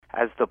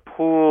as the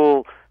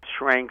pool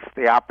shrinks,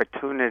 the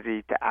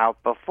opportunity to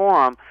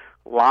outperform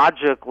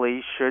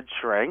logically should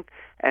shrink.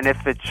 And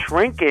if it's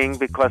shrinking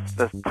because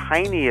the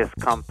tiniest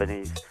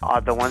companies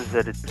are the ones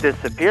that are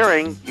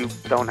disappearing, you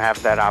don't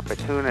have that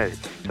opportunity.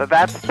 So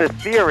that's the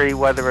theory.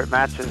 Whether it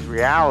matches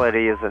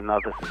reality is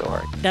another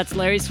story. That's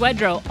Larry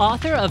Swedroe,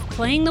 author of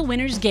Playing the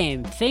Winner's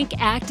Game, Think,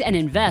 Act, and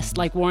Invest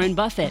Like Warren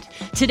Buffett.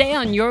 Today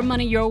on Your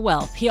Money, Your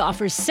Wealth, he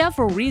offers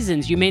several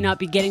reasons you may not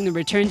be getting the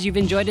returns you've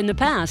enjoyed in the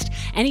past,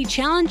 and he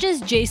challenges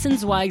Jason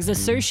Zweig's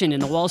assertion in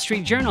the Wall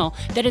Street Journal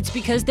that it's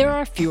because there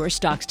are fewer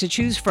stocks to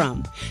choose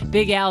from.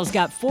 Big Al's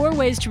got 4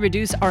 ways to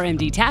reduce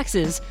RMD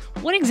taxes.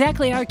 What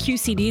exactly are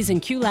QCDs and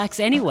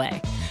QLACs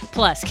anyway?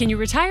 Plus, can you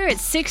retire at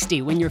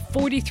 60 when you're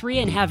 43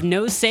 and have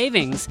no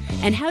savings?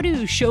 And how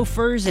do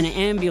chauffeurs and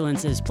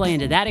ambulances play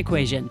into that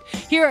equation?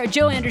 Here are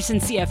Joe Anderson,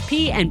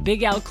 CFP, and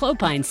Big Al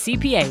Clopine,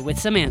 CPA, with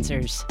some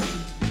answers.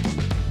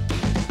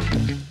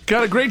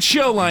 Got a great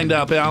show lined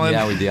up, Alan.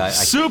 Yeah, we do.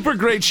 Super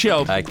great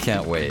show. I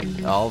can't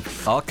wait. All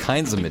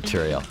kinds of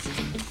material.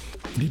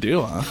 You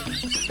do, huh?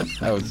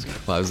 I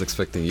was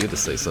expecting you to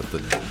say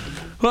something.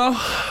 Well,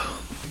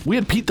 we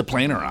had Pete the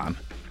Planner on.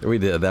 We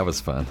did. That was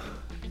fun.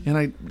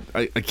 And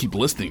I keep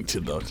listening to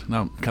those.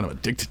 Now I'm kind of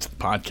addicted to the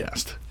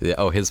podcast. Yeah.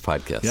 Oh, his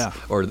podcast. Yeah.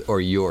 Or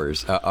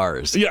yours.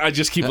 Ours. Yeah, I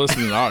just keep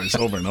listening to ours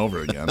over and over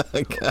again.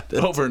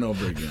 Over and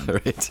over again.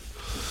 Right.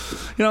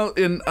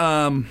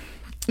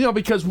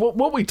 Because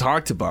what we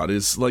talked about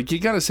is, like, you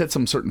got to set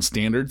some certain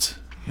standards.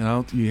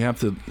 You have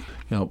to,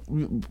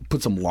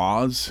 put some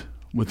laws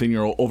within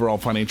your overall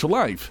financial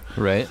life.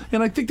 Right.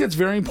 And I think that's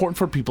very important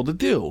for people to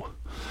do.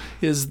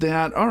 Is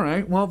that, all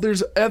right, well,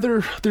 there's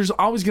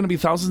always going to be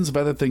thousands of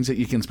other things that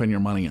you can spend your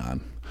money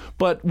on.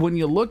 But when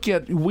you look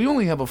at, we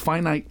only have a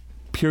finite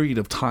period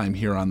of time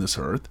here on this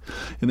earth,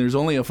 and there's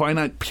only a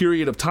finite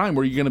period of time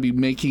where you're going to be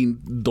making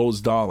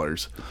those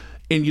dollars.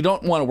 And you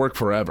don't want to work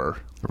forever.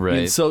 Right.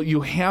 And so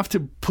you have to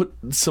put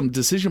some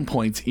decision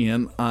points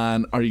in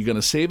on, are you going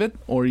to save it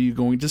or are you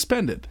going to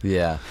spend it?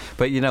 Yeah.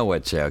 But you know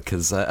what, Joe,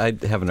 because I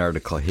have an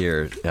article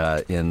here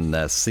in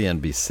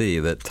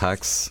CNBC that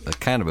talks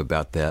kind of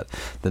about that.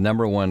 The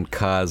number one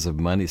cause of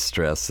money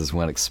stress is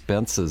when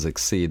expenses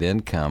exceed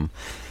income.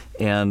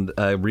 And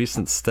a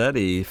recent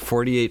study,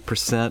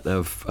 48%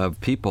 of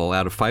people,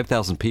 out of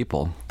 5,000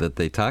 people that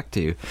they talked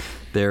to,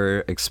 their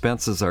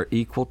expenses are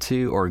equal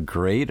to or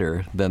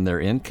greater than their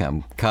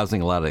income,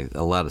 causing a lot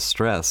of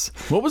stress.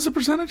 What was the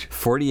percentage?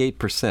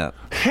 48%.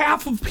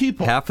 Half of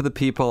people. Half of the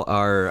people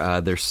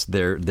are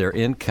their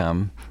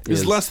income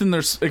is less than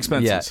their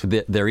expenses.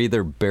 Yeah, they're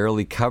either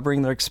barely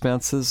covering their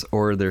expenses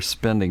or they're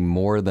spending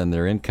more than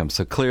their income.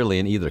 So clearly,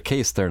 in either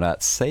case, they're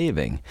not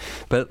saving.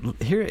 But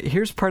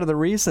here's part of the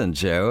reason,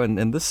 Joe,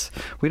 and this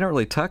we don't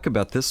really talk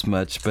about this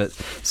much. But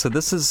so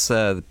this is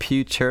the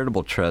Pew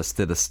Charitable Trust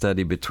did a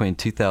study between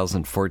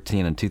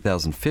 2014 and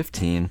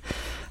 2015.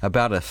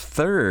 About a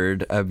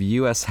third of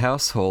U.S.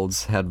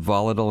 households had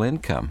volatile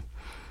income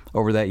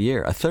over that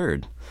year. A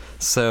third.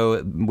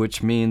 So,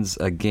 which means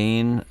a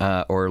gain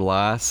or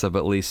loss of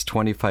at least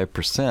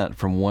 25%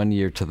 from one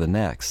year to the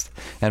next.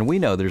 And we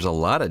know there's a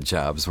lot of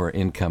jobs where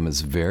income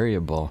is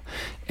variable,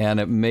 and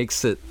it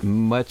makes it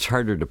much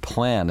harder to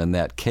plan in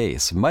that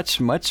case. Much,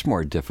 much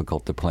more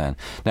difficult to plan.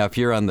 Now, if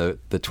you're on the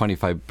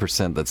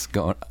 25% that's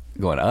going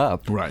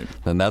up, right,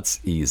 then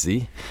that's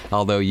easy.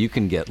 Although you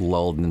can get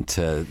lulled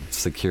into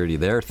security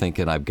there,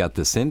 thinking I've got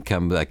this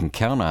income, but I can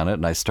count on it,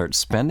 and I start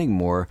spending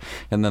more,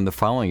 and then the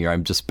following year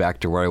I'm just back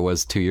to where I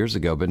was 2 years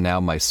ago, but now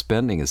my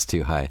spending is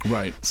too high.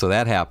 Right. So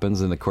that happens,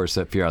 and of course,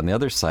 if you're on the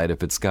other side,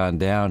 if it's gone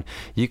down,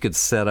 you could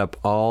set up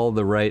all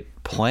the right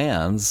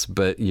plans,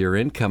 but your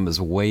income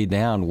is way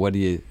down. What do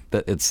you?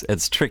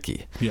 It's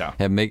tricky. Yeah.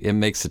 It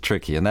makes it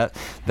tricky, and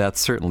that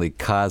certainly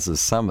causes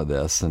some of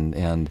this,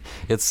 and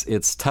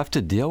it's tough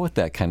to deal with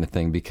that kind of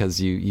thing because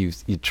you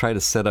try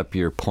to set up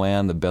your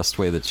plan the best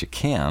way that you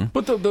can.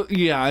 But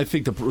I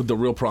think the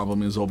real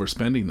problem is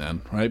overspending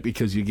then, right?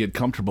 Because you get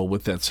comfortable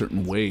with that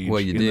certain wage.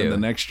 Well, you and do. Then the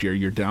next year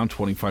you're down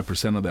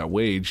 25% of that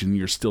wage, and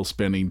you're still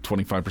spending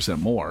 25%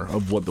 more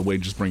of what the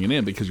wage is bringing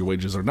in because your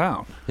wages are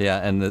down.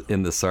 Yeah, and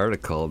in this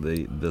article,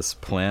 this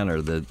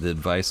planner, the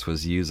advice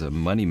was use a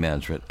money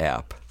management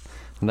app.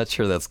 I'm not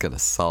sure that's going to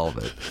solve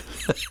it.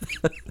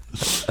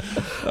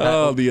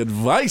 The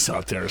advice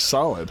out there is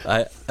solid.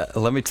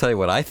 Let me tell you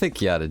what I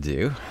think you ought to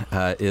do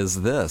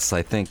is this.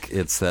 I think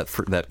it's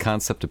that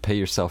concept to pay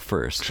yourself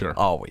first. Sure.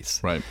 Always.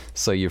 Right.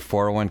 So your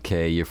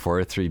 401k, your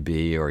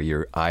 403b, or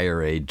your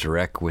IRA,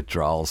 direct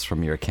withdrawals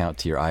from your account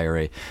to your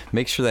IRA,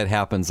 make sure that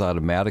happens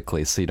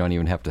automatically so you don't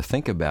even have to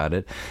think about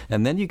it.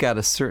 And then you got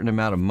a certain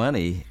amount of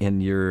money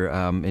in your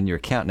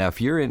account. Now,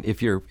 if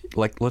you're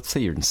like, let's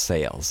say you're in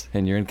sales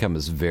and your income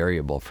is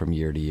variable from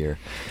year to year,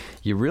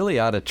 you really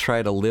ought to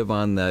try to live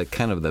on the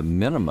kind of the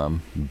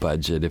minimum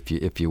budget,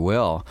 if you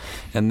will.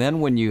 And then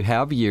when you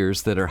have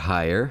years that are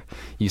higher,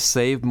 you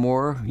save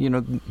more.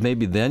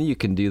 Maybe then you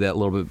can do that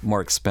little bit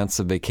more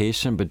expensive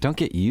vacation, but don't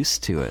get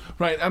used to it.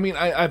 Right. I mean,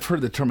 I've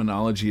heard the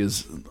terminology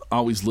is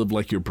always live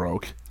like you're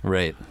broke.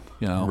 Right.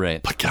 You know?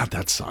 Right. But God,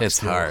 that sucks. It's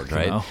too, hard, you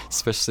right? know?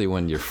 Especially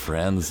when your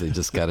friends, they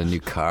just got a new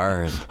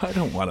car. And I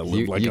don't want to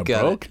live like a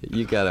broke.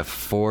 You got a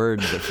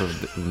Ford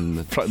from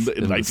the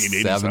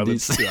 1987.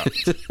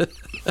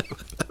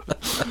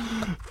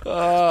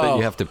 that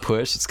you have to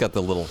push. It's got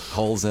the little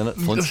holes in it.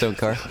 Flintstone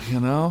car. You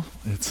know,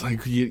 it's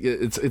like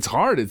it's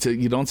hard.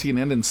 You don't see an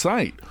end in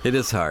sight. It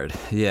is hard.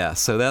 Yeah.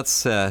 So that's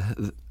so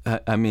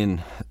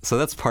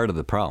that's part of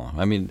the problem.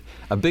 I mean,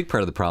 a big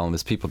part of the problem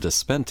is people just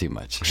spend too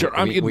much. Sure.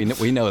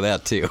 We know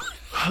that too.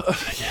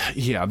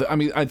 Yeah. I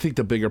mean, I think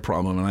the bigger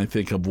problem, and I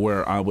think of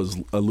where I was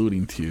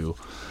alluding to,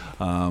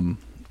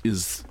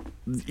 is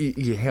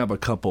you have a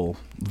couple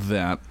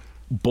that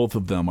both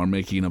of them are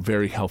making a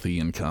very healthy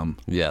income.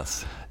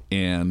 Yes.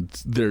 And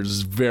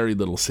there's very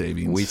little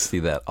savings. We see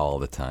that all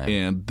the time.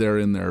 And they're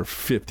in their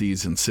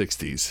 50s and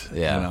 60s.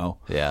 Yeah. You know?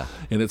 Yeah.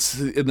 And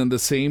then the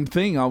same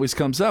thing always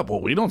comes up.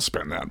 Well, we don't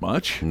spend that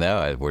much.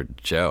 No, we're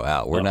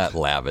not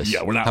lavish.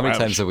 Yeah, we're not How many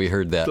lavish. times have we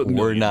heard that? No,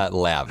 We're not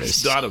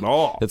lavish. Not at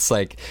all. It's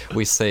like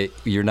we say,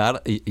 you're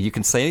not. You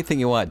can say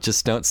anything you want,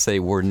 just don't say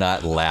we're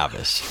not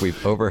lavish.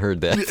 We've overheard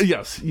that.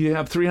 Yes. You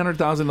have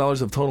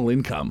 $300,000 of total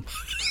income.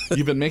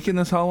 You've been making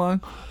this how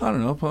long? I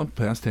don't know,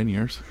 past 10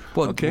 years.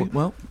 Well, okay,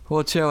 well,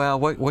 Joe, Al,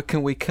 what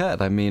can we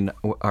cut? I mean,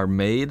 our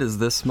maid is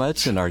this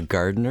much, and our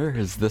gardener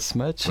is this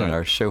much, and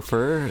our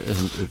chauffeur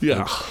is...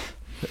 Yeah.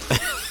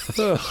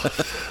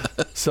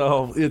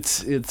 So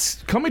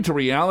it's coming to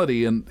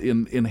reality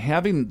in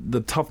having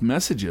the tough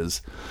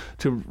messages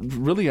to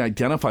really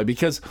identify,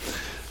 because,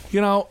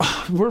 you know,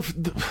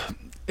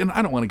 and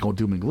I don't want to go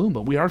doom and gloom,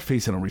 but we are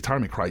facing a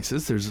retirement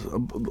crisis. There's a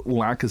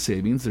lack of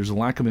savings. There's a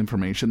lack of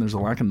information. There's a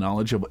lack of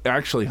knowledge of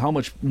actually how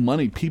much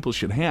money people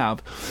should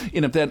have.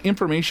 And if that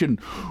information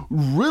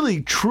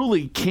really,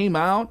 truly came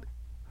out,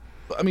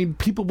 I mean,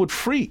 people would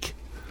freak.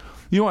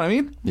 You know what I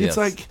mean? Yes. It's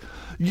like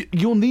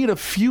you'll need a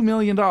few $1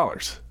 million.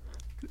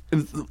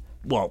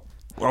 Well,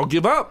 I'll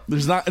give up.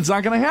 It's not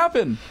going to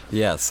happen.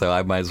 Yeah, so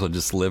I might as well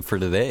just live for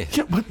today.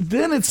 Yeah, but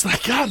then it's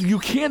like, God, you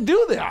can't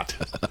do that.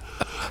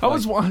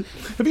 Have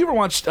you ever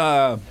watched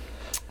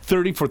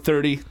 30 for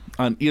 30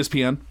 on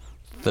ESPN?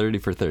 30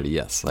 for 30,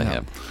 yes, I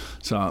have.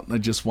 So I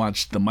just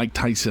watched the Mike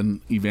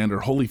Tyson Evander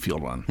Holyfield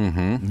one.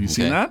 Mm-hmm. Have you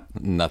seen that?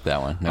 Not that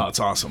one. No. Oh, it's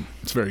awesome.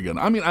 It's very good.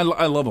 I mean, I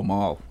love them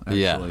all,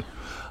 actually.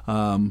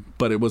 Yeah.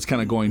 But it was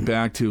kind of going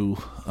back to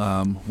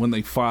when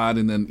they fought,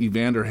 and then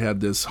Evander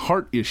had this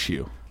heart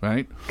issue,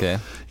 right? Okay.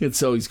 And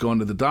so he's going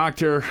to the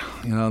doctor,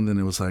 you know, and then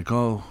it was like,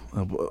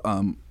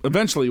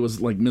 eventually it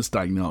was like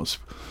misdiagnosed.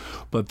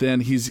 But then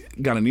he's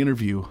got an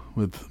interview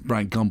with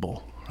Brian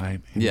Gumbel, right?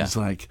 And Yeah. he's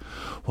like,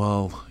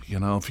 well, you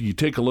know, if you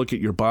take a look at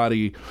your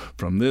body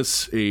from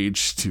this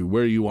age to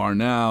where you are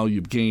now,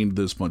 you've gained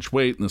this much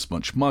weight and this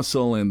much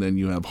muscle, and then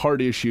you have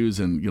heart issues,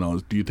 and, you know,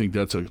 do you think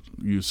that's a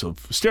use of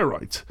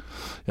steroids?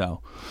 You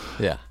know?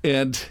 Yeah.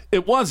 And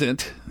it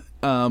wasn't.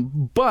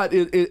 But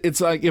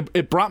it's like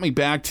it brought me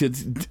back to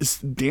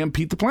damn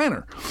Pete the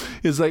Planner.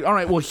 It's like, all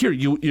right, well, here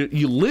you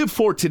live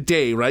for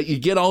today, right? You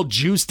get all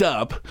juiced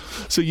up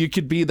so you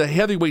could be the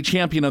heavyweight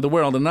champion of the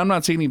world. And I'm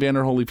not saying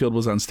Evander Holyfield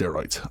was on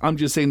steroids. I'm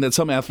just saying that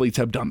some athletes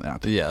have done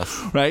that.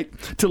 Yes. Right?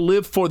 To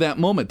live for that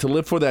moment, to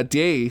live for that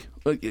day,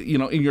 you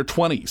know, in your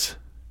 20s,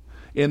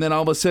 and then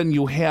all of a sudden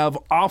you have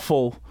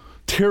awful,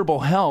 terrible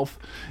health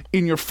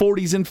in your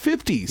 40s and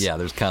 50s. Yeah,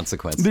 there's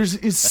consequences.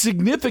 There's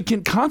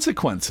significant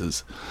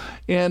consequences,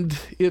 and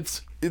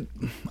I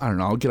don't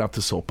know. I'll get off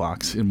the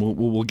soapbox, and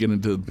we'll get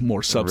into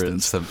more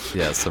substance.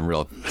 Some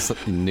real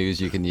news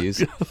you can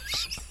use.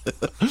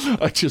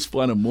 I just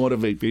want to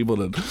motivate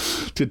people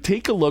to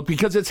take a look,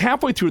 because it's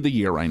halfway through the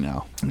year right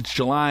now. It's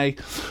July.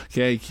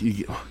 Okay,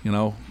 you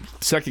know,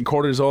 second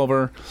quarter's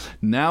over.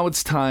 Now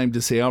it's time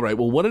to say, all right,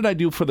 well, what did I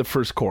do for the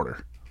first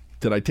quarter?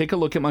 Did I take a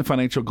look at my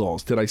financial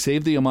goals? Did I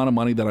save the amount of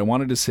money that I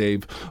wanted to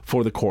save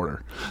for the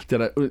quarter?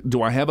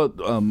 Do I have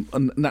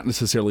not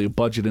necessarily a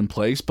budget in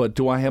place, but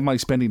do I have my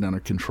spending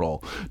under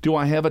control? Do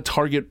I have a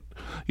target,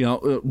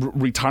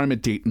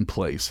 retirement date in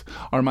place?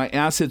 Are my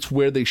assets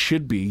where they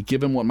should be,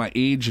 given what my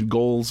age and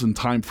goals and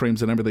time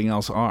frames and everything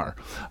else are?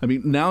 I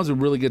mean, now is a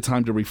really good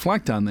time to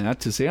reflect on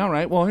that, to say, all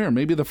right, well, here,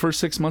 maybe the first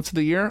 6 months of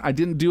the year, I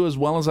didn't do as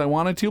well as I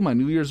wanted to. My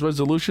New Year's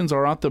resolutions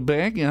are out the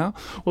bag.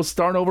 We'll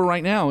start over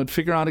right now and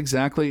figure out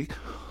exactly,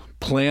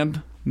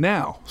 plan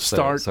now.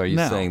 Start So are you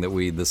now. saying that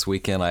this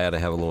weekend I ought to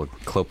have a little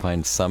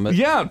Clopine Summit?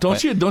 Yeah,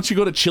 don't you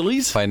go to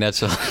Chili's?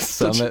 Financial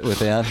Summit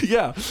with Ann?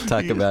 Yeah.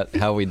 Talk about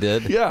how we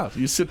did? Yeah,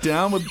 you sit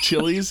down with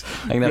Chili's,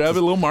 gonna grab have a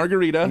to- little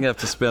margarita. I'm going to have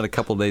to spend a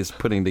couple days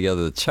putting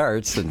together the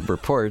charts and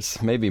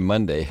reports. Maybe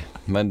Monday.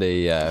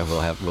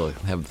 We'll have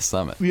the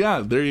summit.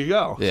 Yeah, there you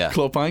go. Yeah.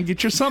 Clopine,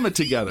 get your summit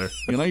together.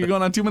 You're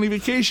going on too many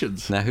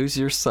vacations. Now, who's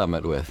your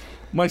summit with?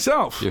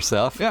 Myself.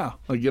 Yourself? Yeah.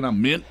 I get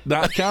on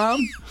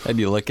mint.com. And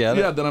you look at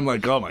it? Yeah, then I'm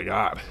like, oh my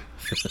God.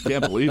 I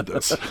can't believe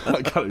this.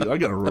 I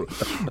gotta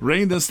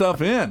rein this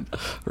stuff in.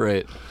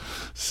 Right.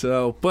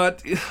 So,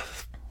 but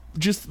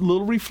just a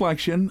little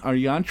reflection. Are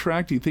you on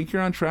track? Do you think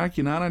you're on track?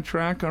 You're not on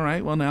track? All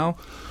right, well, now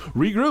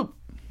regroup.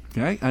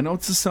 Okay, I know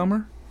it's the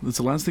summer. That's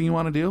the last thing you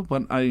want to do,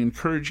 but I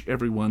encourage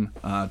everyone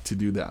to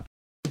do that.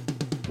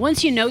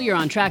 Once you know you're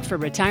on track for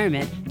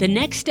retirement, the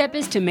next step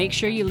is to make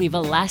sure you leave a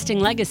lasting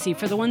legacy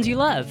for the ones you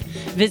love.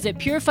 Visit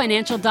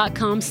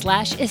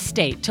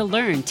purefinancial.com/estate to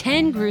learn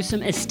 10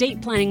 gruesome estate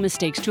planning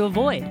mistakes to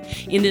avoid.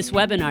 In this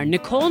webinar,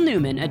 Nicole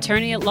Newman,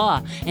 attorney at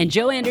law, and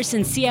Joe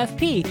Anderson,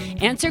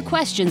 CFP, answer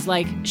questions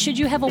like, should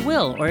you have a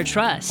will or a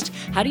trust?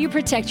 How do you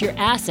protect your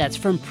assets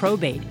from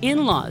probate,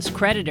 in-laws,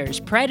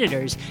 creditors,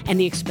 predators, and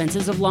the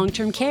expenses of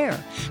long-term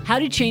care? How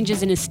do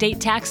changes in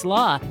estate tax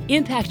law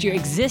impact your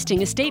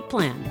existing estate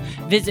plan?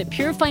 Visit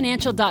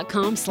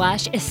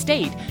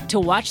purefinancial.com/estate to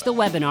watch the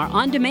webinar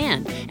on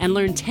demand and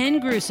learn 10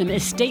 gruesome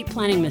estate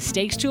planning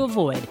mistakes to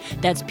avoid.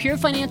 That's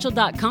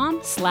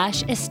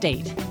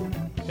purefinancial.com/estate.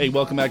 Hey,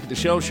 welcome back to the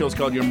show. Show's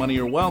called Your Money,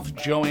 Your Wealth.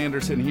 Joe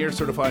Anderson here,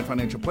 certified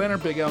financial planner,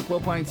 Big Al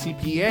Clopine,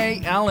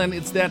 CPA. Alan,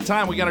 it's that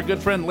time. We got our good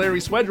friend Larry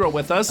Swedroe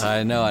with us.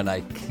 I know, and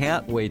I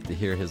can't wait to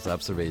hear his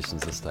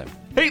observations this time.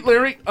 Hey,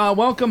 Larry,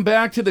 welcome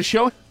back to the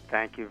show.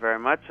 Thank you very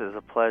much. It's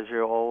a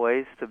pleasure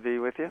always to be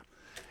with you.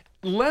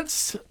 I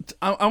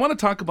want to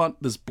talk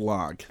about this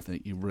blog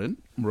that you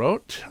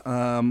wrote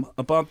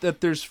about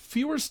that there's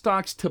fewer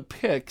stocks to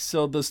pick,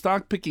 so the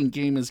stock picking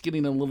game is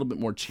getting a little bit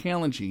more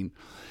challenging.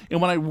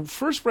 And when I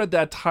first read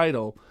that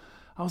title,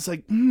 I was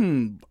like,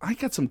 I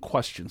got some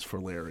questions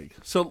for Larry.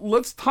 So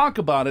let's talk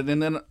about it,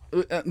 and then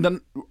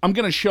I'm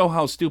going to show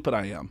how stupid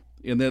I am.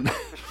 And then...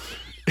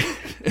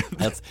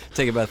 That's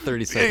take about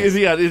 30 seconds.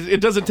 Yeah,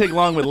 it doesn't take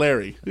long with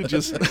Larry. It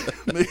just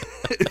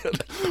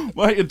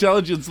my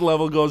intelligence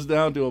level goes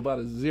down to about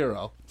a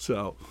 0.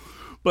 So,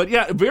 but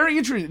yeah, very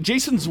interesting.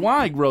 Jason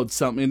Zweig wrote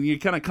something, and you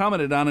kind of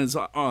commented on his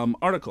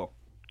article.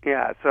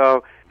 Yeah,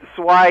 so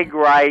Zweig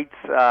writes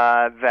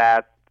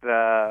that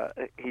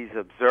he's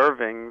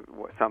observing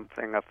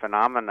a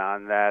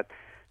phenomenon that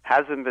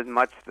hasn't been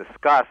much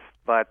discussed,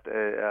 but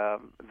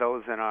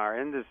those in our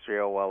industry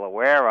are well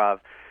aware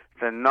of.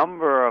 The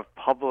number of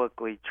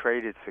publicly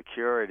traded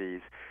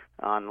securities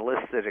on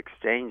listed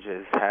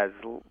exchanges has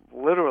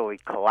literally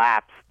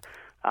collapsed,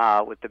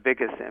 with the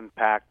biggest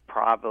impact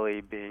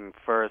probably being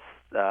first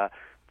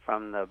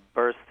from the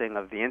bursting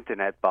of the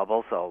internet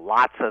bubble. So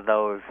lots of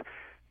those,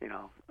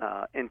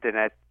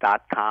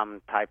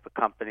 internet.com type of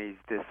companies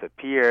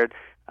disappeared,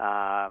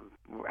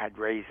 had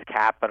raised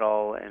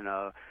capital in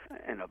a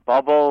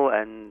bubble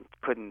and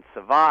couldn't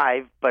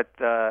survive. But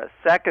the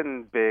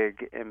second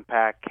big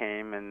impact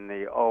came in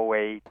the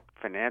 2008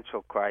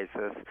 financial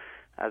crisis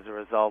as a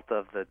result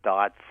of the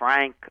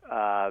Dodd-Frank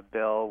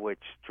bill,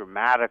 which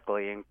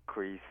dramatically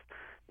increased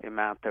the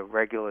amount of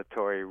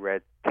regulatory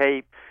red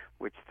tape,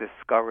 which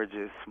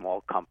discourages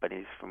small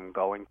companies from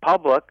going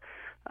public.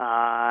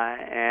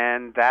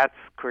 And that's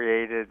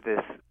created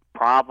this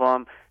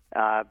problem.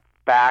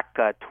 Back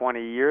 20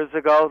 years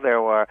ago,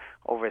 there were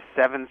over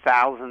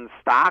 7,000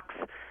 stocks,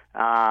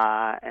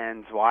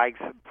 and Zweig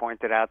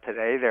pointed out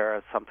today there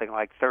are something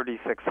like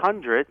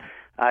 3,600.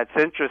 It's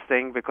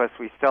interesting because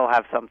we still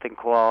have something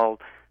called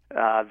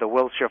the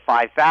Wilshire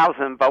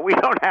 5000, but we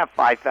don't have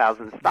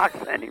 5,000 stocks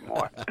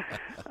anymore,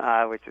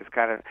 which is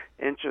kind of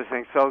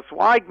interesting. So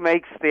Zweig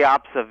makes the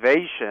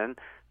observation,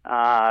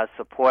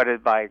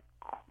 supported by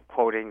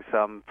quoting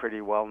some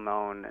pretty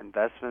well-known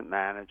investment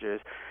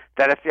managers,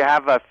 that if you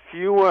have a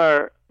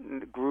fewer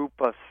group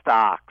of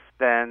stocks,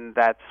 then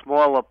that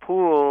smaller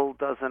pool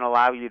doesn't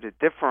allow you to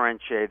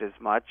differentiate as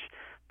much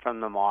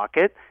from the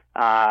market,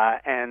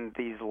 and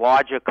these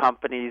larger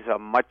companies are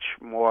much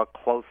more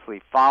closely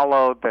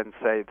followed than,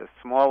 say, the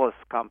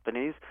smallest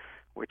companies,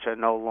 which are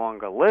no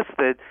longer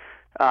listed.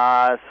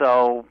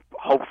 So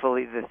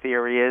hopefully the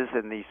theory is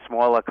in these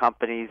smaller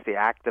companies, the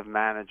active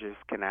managers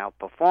can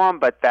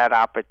outperform, but that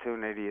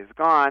opportunity is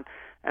gone.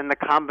 And the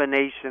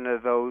combination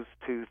of those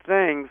two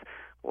things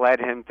led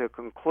him to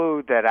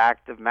conclude that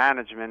active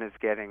management is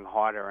getting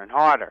harder and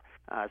harder.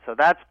 So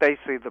that's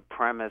basically the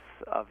premise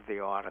of the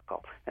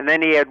article. And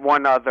then he had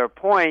one other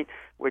point,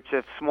 which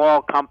if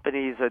small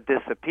companies are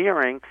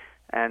disappearing,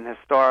 and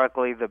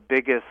historically the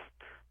biggest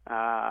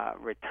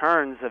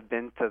returns have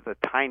been to the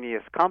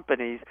tiniest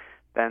companies,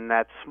 then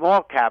that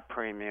small cap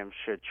premium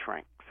should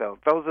shrink. So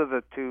those are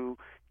the two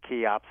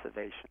key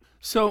observations.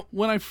 So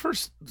when I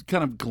first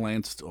kind of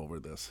glanced over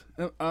this,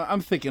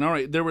 I'm thinking, all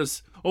right, there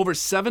was over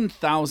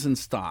 7,000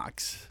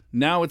 stocks.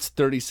 Now it's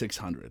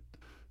 3,600.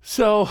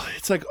 So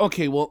it's like,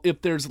 okay, well,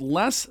 if there's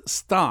less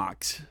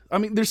stocks, I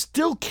mean, there's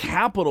still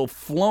capital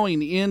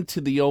flowing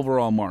into the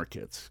overall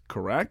markets,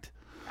 correct?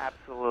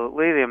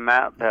 Absolutely. The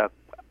amount,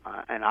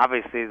 and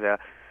obviously the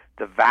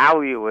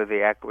value of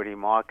the equity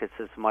markets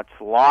is much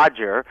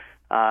larger.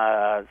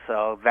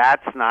 So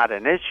that's not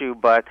an issue,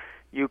 but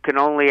you can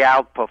only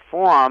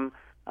outperform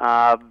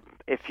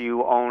if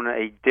you own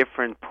a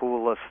different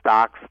pool of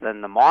stocks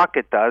than the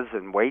market does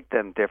and weight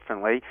them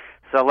differently.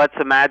 So let's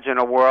imagine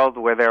a world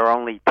where there are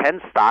only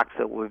 10 stocks.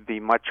 It would be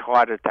much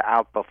harder to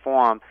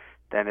outperform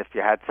than if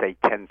you had, say,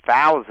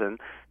 10,000,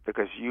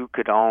 because you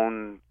could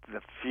own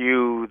the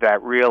few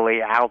that really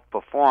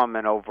outperform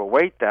and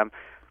overweight them,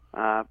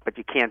 but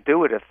you can't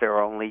do it if there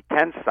are only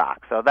 10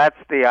 stocks. So that's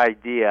the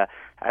idea.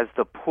 As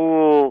the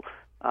pool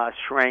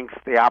shrinks,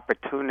 the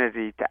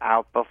opportunity to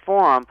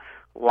outperform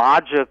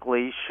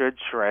logically should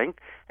shrink.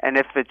 And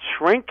if it's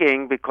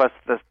shrinking because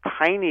the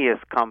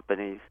tiniest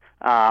companies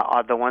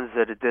are the ones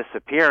that are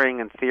disappearing,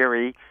 in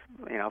theory,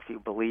 if you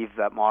believe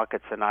that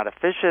markets are not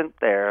efficient,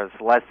 there's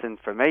less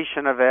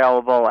information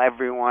available.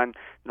 Everyone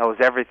knows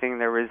everything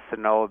there is to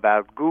know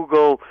about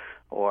Google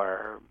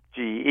or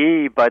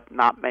GE, but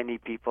not many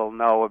people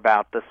know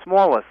about the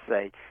smallest,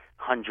 say,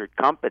 100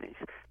 companies.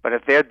 But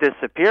if they're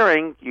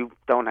disappearing, you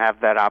don't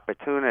have that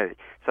opportunity.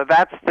 So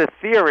that's the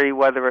theory.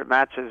 Whether it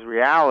matches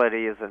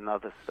reality is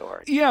another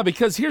story. Yeah,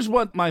 because here's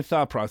what my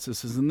thought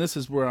process is, and this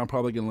is where I'm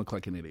probably going to look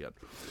like an idiot,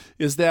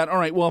 is that, all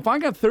right, well, if I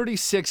got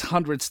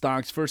 3,600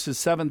 stocks versus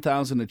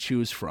 7,000 to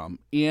choose from,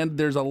 and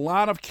there's a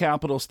lot of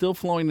capital still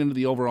flowing into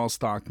the overall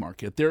stock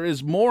market, there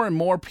is more and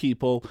more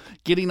people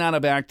getting out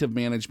of active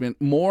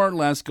management, more or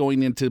less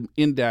going into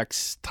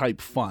index-type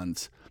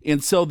funds.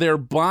 And so they're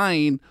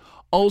buying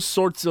all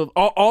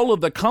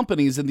of the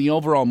companies in the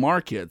overall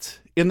market,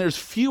 and there's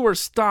fewer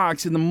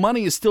stocks and the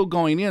money is still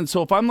going in.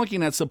 So if I'm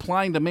looking at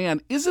supply and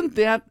demand, isn't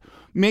that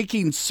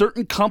making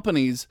certain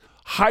companies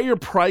higher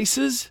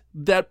prices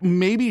that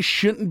maybe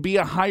shouldn't be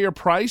a higher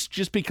price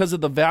just because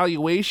of the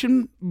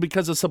valuation,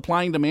 because of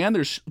supply and demand?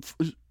 There's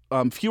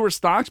fewer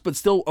stocks, but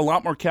still a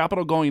lot more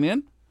capital going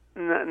in?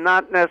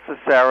 Not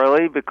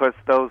necessarily, because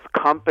those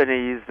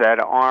companies that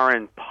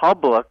aren't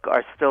public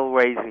are still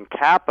raising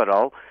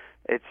capital.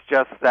 It's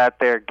just that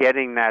they're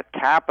getting that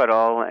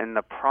capital in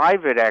the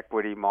private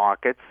equity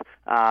markets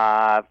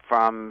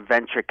from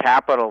venture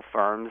capital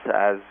firms,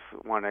 as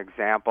one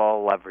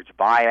example, leverage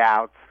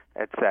buyouts,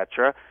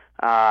 etc.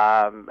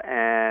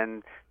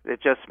 And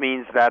it just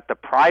means that the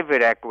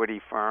private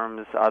equity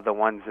firms are the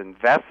ones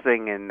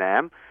investing in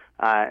them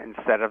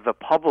instead of the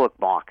public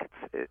markets.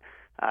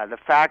 The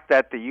fact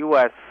that the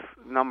U.S.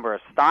 number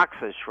of stocks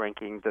is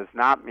shrinking does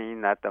not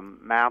mean that the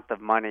amount of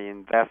money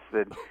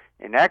invested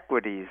in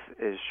equities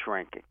is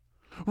shrinking.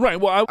 Right.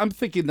 Well, I'm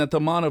thinking that the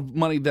amount of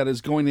money that is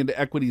going into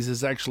equities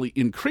is actually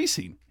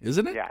increasing,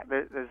 isn't it? Yeah,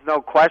 there's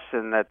no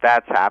question that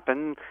that's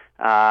happened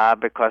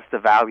because the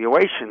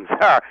valuations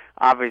are.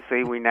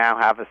 Obviously, we now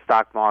have a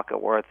stock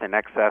market worth in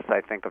excess,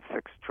 I think, of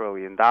 $6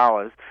 trillion.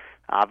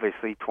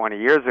 Obviously, 20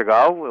 years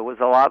ago, it was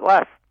a lot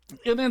less.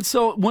 And then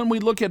so when we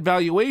look at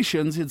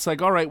valuations, it's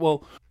like, all right,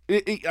 well,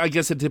 I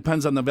guess it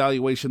depends on the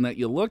valuation that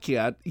you look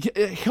at.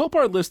 Help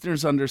our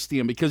listeners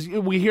understand, because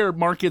we hear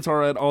markets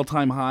are at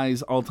all-time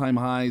highs,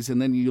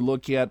 and then you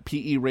look at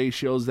PE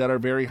ratios that are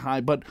very high.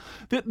 But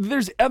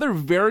there's other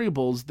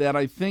variables that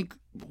I think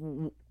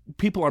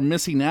people are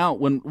missing out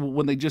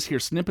when they just hear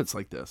snippets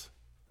like this.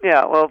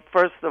 Yeah, well,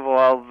 first of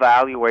all,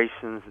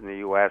 valuations in the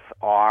U.S.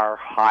 are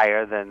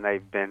higher than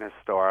they've been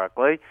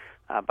historically,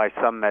 by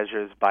some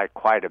measures by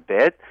quite a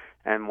bit.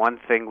 And one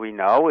thing we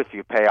know, if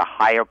you pay a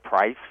higher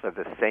price for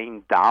the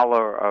same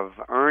dollar of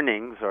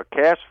earnings or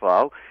cash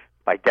flow,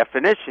 by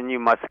definition, you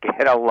must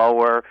get a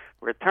lower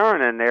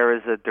return. And there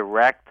is a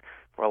direct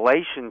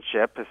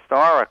relationship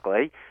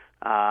historically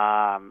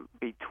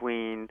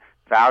between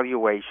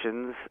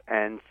valuations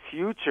and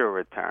future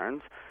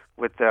returns,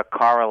 with the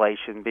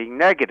correlation being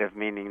negative,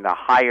 meaning the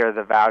higher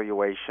the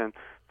valuation,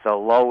 the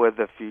lower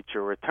the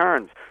future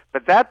returns.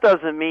 But that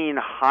doesn't mean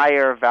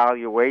higher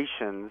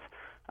valuations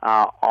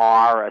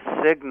are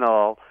a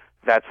signal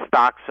that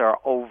stocks are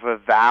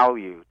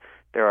overvalued.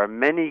 There are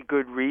many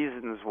good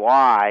reasons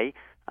why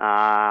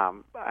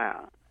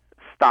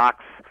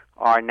stocks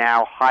are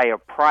now higher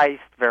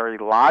priced, very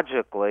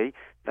logically,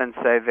 than,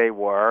 say, they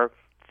were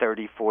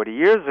 30, 40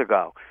 years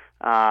ago.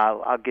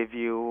 I'll give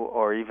you,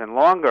 or even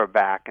longer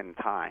back in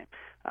time.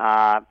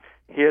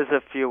 Here's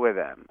a few of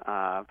them.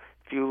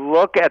 If you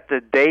look at the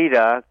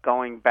data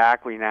going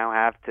back, we now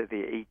have to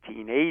the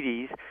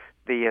 1880s,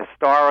 the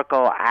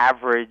historical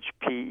average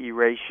PE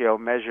ratio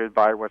measured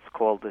by what's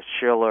called the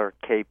Shiller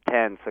Cape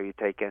 10. So you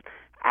take an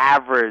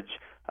average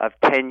of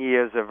 10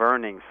 years of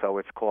earnings. So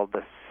it's called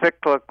the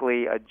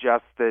cyclically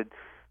adjusted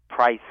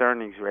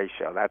price-earnings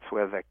ratio. That's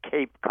where the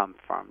Cape comes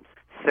from.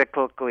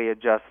 Cyclically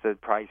adjusted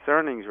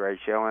price-earnings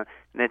ratio, and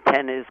the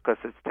 10 is because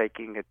it's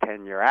taking a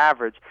 10-year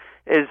average,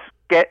 is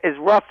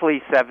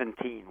roughly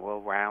 17.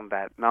 We'll round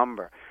that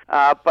number.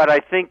 But I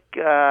think,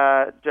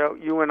 Joe,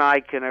 you and I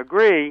can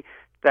agree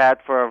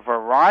that for a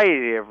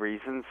variety of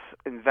reasons,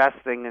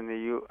 investing in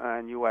the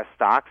U.S.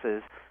 stocks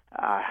is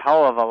a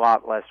hell of a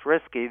lot less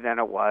risky than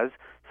it was,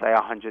 say,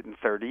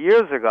 130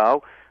 years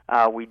ago.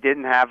 We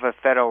didn't have a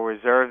Federal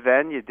Reserve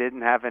then. You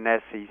didn't have an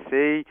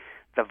SEC.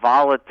 The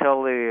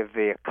volatility of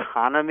the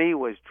economy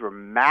was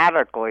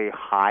dramatically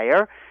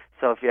higher.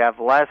 So if you have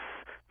less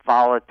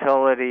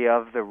volatility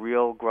of the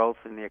real growth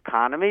in the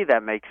economy,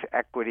 that makes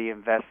equity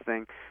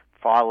investing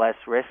far less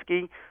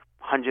risky.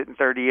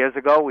 130 years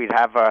ago, we'd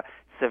have a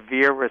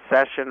severe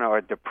recession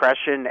or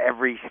depression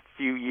every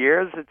few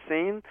years, it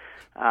seemed.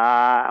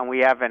 And we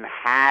haven't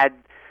had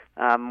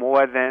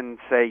more than,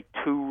 say,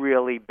 2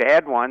 really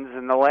bad ones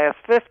in the last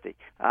 50.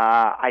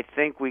 I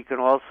think we can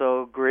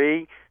also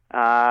agree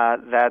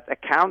that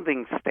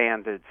accounting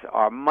standards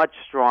are much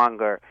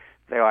stronger than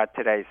they are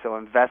today. So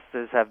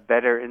investors have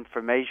better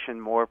information,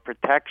 more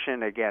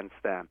protection against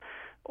them.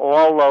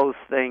 all those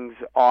things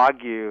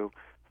argue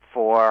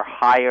for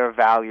higher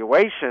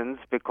valuations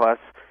because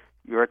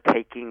you're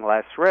taking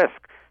less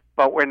risk.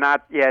 But we're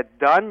not yet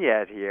done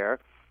yet here.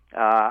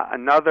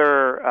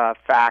 Another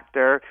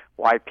factor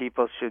why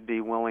people should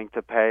be willing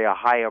to pay a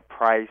higher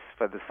price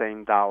for the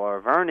same dollar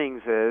of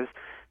earnings is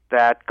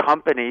that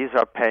companies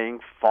are paying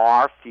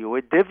far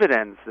fewer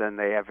dividends than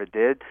they ever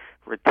did,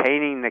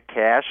 retaining the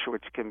cash,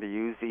 which can be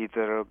used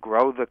either to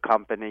grow the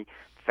company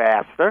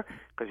faster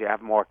because you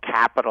have more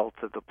capital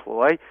to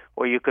deploy,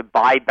 or you could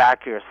buy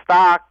back your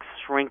stock,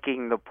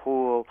 shrinking the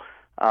pool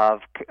of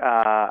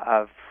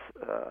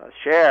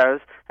shares,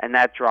 and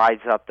that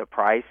drives up the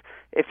price.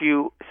 If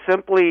you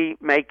simply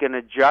make an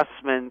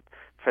adjustment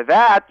for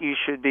that, you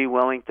should be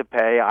willing to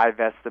pay, I've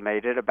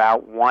estimated,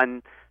 about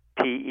 1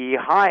 PE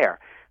higher.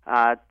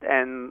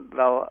 And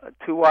the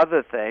two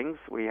other things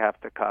we have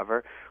to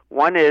cover.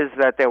 One is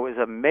that there was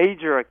a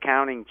major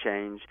accounting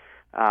change,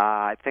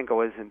 I think it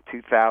was in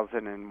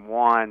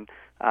 2001,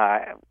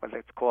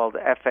 it's called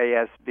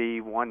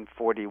FASB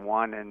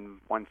 141 and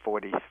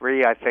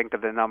 143, I think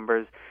of the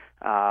numbers,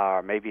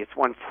 or maybe it's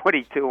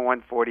 142 and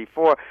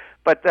 144.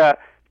 But the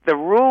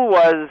rule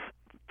was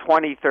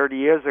 20, 30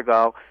 years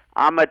ago,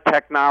 I'm a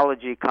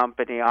technology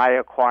company, I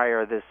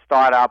acquire this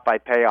startup, I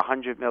pay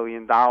 $100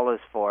 million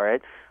for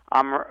it,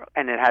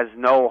 and it has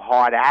no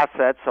hard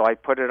assets, so I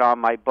put it on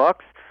my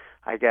books.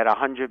 I get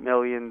 $100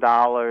 million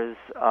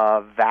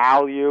of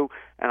value,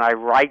 and I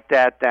write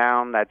that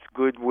down. That's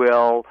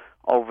goodwill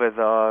over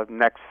the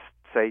next,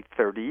 say,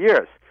 30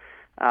 years.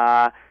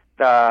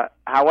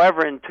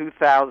 However, in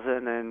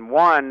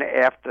 2001,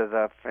 after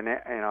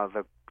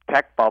the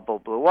tech bubble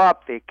blew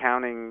up, the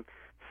accounting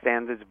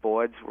standards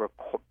boards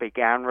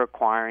began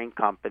requiring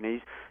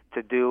companies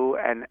to do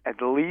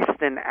at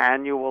least an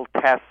annual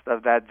test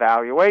of that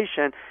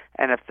valuation,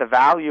 and if the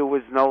value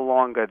was no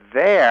longer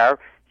there,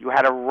 you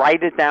had to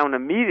write it down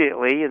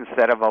immediately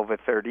instead of over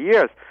 30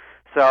 years.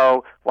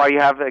 So while you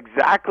have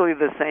exactly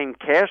the same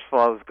cash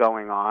flows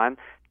going on,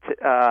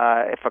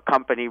 if a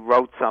company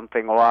wrote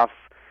something off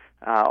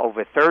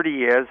over 30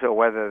 years or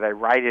whether they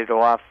write it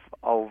off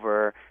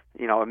over,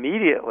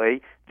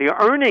 immediately, the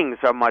earnings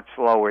are much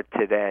lower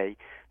today.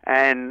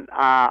 And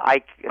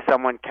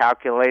someone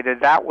calculated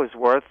that was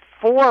worth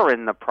 4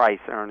 in the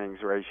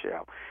price-earnings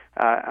ratio.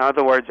 In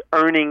other words,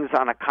 earnings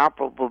on a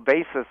comparable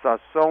basis are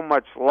so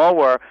much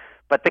lower,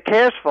 but the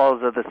cash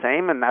flows are the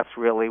same, and that's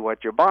really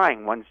what you're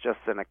buying. One's just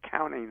an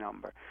accounting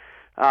number.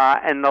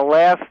 And the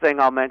last thing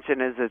I'll mention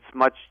is it's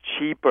much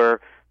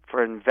cheaper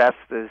for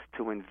investors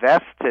to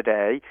invest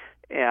today.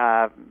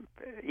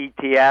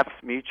 ETFs,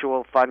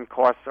 mutual fund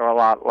costs are a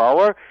lot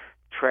lower.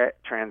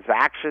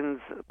 Transactions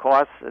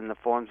costs in the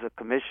forms of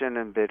commission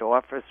and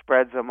bid-offer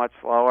spreads are much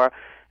lower.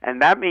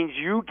 And that means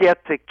you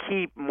get to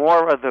keep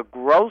more of the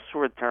gross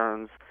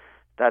returns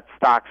that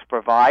stocks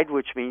provide,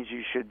 which means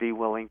you should be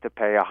willing to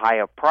pay a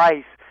higher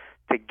price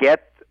to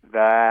get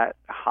that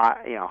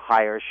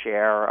higher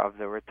share of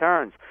the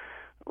returns.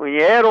 When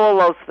you add all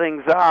those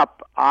things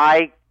up,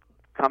 I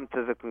come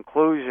to the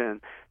conclusion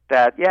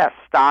that, yes,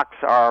 stocks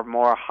are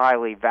more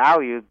highly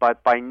valued,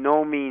 but by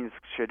no means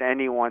should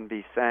anyone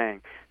be saying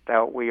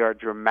that we are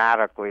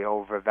dramatically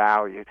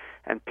overvalued.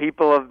 And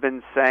people have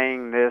been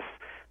saying this,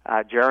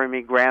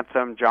 Jeremy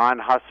Grantham, John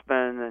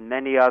Husband, and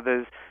many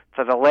others,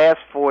 for the last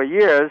 4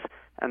 years,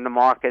 and the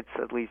markets,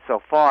 at least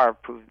so far,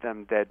 proved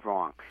them dead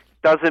wrong.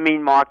 Doesn't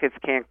mean markets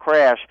can't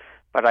crash,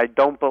 but I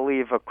don't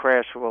believe a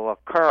crash will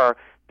occur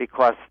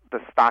because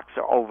the stocks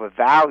are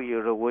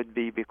overvalued. It would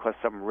be because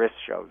some risk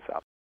shows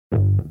up.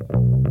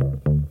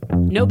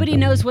 Nobody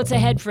knows what's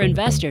ahead for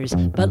investors,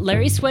 but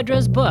Larry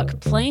Swedrow's book,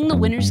 Playing the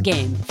Winner's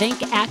Game,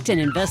 Think, Act, and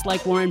Invest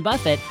Like Warren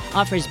Buffett,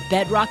 offers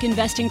bedrock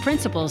investing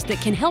principles that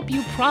can help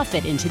you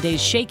profit in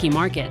today's shaky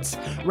markets.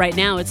 Right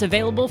now, it's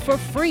available for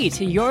free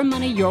to Your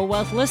Money, Your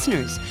Wealth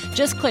listeners.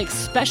 Just click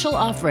Special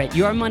Offer at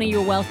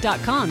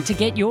yourmoneyyourwealth.com to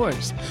get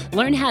yours.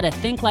 Learn how to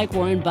think like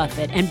Warren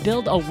Buffett and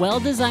build a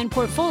well-designed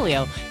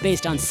portfolio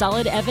based on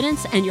solid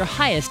evidence and your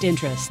highest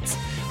interests.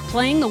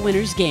 Playing the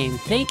Winner's Game,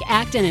 Think,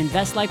 Act, and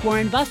Invest Like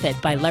Warren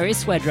Buffett by Larry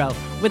Swedrow,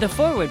 with a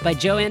foreword by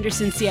Joe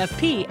Anderson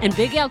CFP and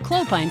Big Al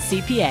Clopine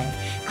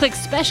CPA. Click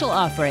Special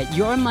Offer at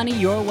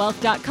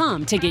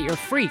yourmoneyyourwealth.com to get your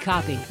free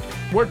copy.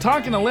 We're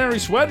talking to Larry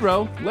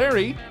Swedrow.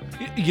 Larry,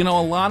 a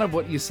lot of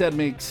what you said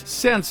makes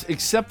sense,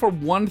 except for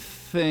one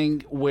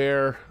thing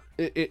where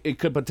it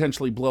could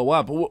potentially blow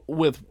up.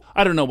 With,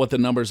 I don't know what the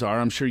numbers are,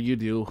 I'm sure you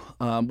do,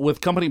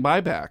 with company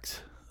buybacks.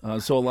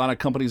 So a lot of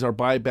companies are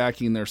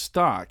buybacking their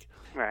stock.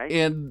 Right.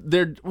 And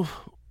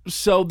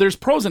there's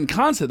pros and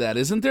cons to that,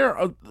 isn't there?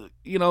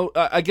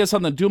 I guess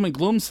on the doom and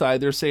gloom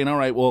side, they're saying, all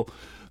right, well,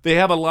 they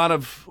have a lot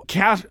of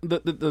cash.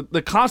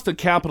 The cost of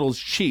capital is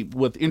cheap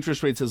with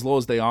interest rates as low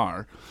as they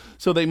are.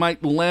 So they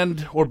might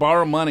lend or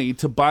borrow money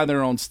to buy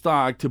their own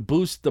stock to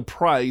boost the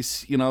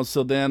price,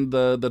 so then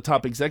the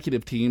top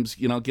executive teams,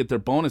 get their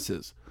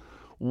bonuses.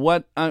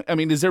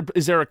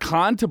 Is there a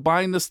con to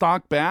buying the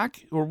stock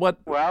back, or what?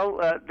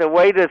 Well, the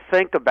way to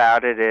think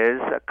about it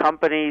is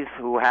companies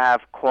who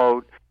have,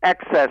 quote,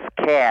 excess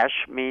cash,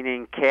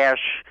 meaning cash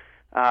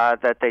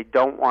that they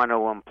don't want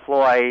to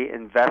employ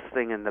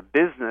investing in the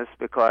business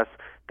because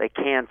they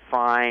can't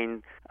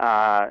find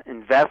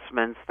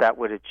investments that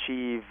would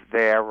achieve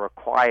their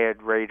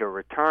required rate of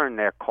return,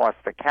 their cost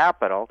of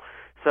capital.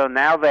 So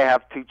now they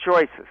have two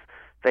choices.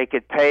 They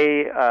could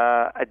pay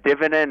a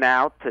dividend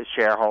out to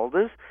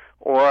shareholders,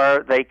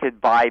 or they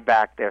could buy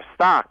back their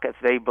stock. If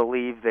they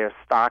believe their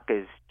stock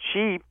is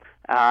cheap,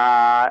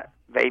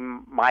 they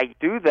might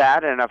do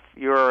that. And if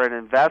you're an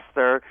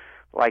investor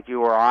like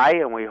you or I,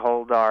 and we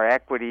hold our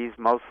equities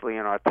mostly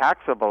in our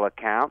taxable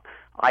account,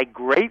 I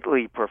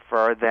greatly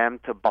prefer them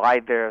to buy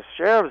their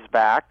shares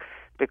back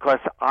because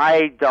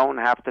I don't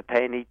have to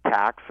pay any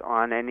tax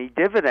on any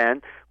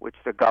dividend, which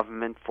the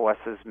government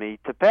forces me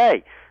to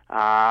pay.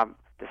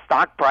 The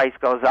stock price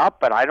goes up,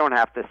 but I don't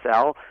have to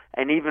sell.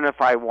 And even if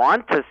I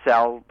want to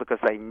sell because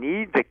I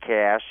need the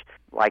cash,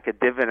 like a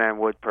dividend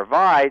would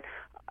provide,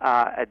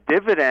 a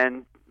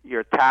dividend,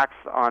 you're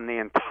taxed on the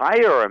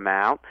entire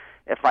amount.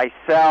 If I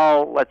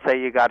sell, let's say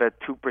you got a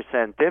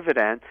 2%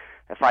 dividend,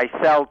 if I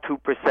sell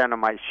 2% of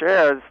my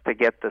shares to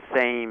get the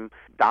same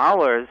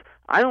dollars,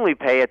 I only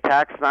pay a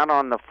tax not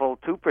on the full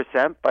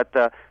 2%, but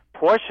the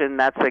portion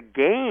that's a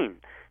gain,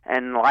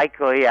 and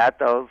likely at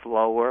those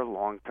lower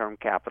long-term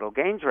capital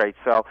gains rates.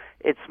 So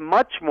it's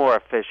much more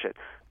efficient,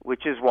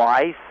 which is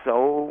why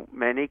so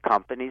many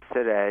companies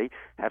today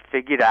have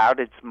figured out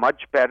it's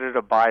much better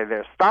to buy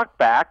their stock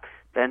back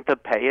than to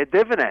pay a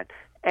dividend.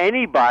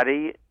 Any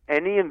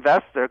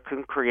investor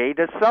can create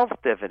a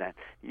self-dividend.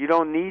 You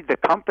don't need the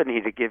company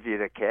to give you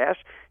the cash.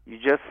 You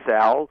just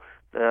sell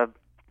the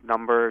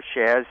number of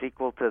shares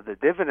equal to the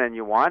dividend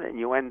you want, and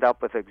you end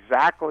up with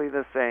exactly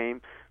the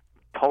same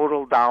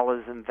total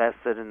dollars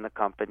invested in the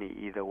company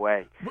either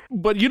way.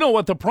 But you know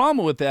what the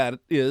problem with that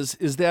is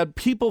that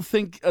people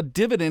think a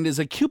dividend is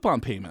a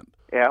coupon payment.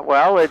 Yeah,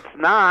 well, it's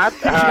not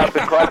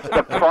because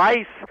the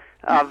price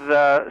of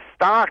the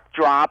stock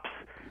drops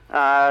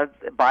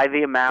by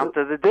the amount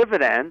of the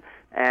dividend.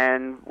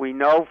 And we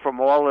know from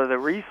all of the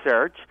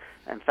research,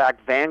 in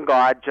fact,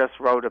 Vanguard just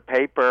wrote a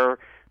paper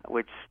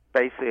which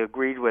basically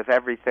agreed with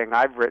everything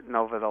I've written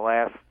over the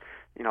last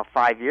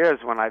 5 years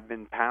when I've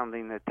been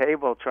pounding the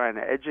table trying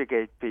to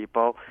educate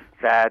people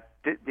that,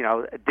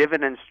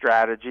 dividend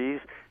strategies,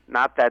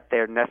 not that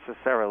they're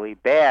necessarily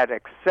bad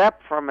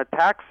except from a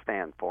tax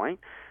standpoint,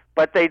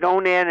 but they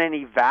don't add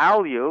any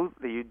value.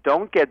 You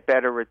don't get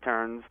better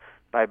returns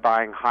by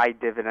buying high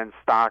dividend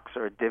stocks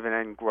or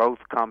dividend growth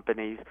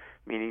companies,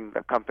 meaning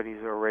the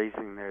companies are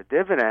raising their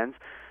dividends.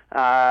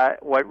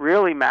 What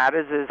really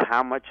matters is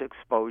how much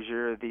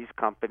exposure these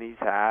companies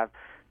have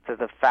to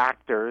the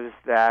factors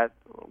that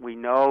we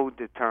know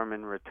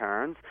determine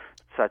returns,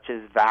 such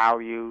as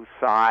value,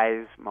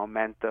 size,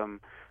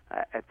 momentum,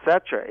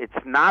 etc.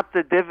 It's not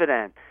the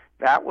dividend.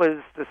 That was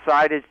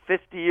decided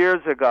 50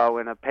 years ago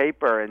in a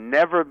paper and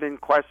never been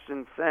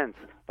questioned since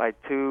by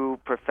two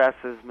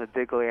professors,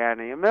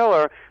 Modigliani and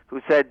Miller,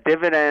 who said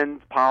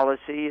dividend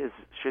policy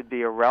should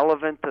be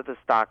irrelevant to the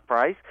stock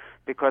price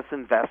because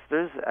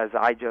investors, as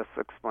I just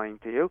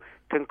explained to you,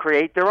 can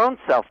create their own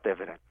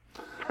self-dividend.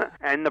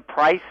 And the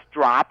price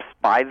drops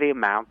by the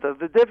amount of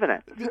the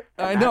dividend.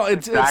 I know.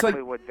 It's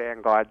exactly what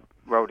Vanguard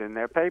wrote in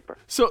their paper.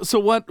 So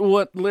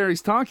what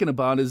Larry's talking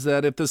about is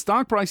that if the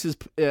stock price is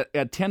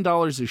at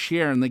 $10 a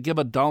share and they give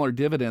 $1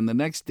 dividend, the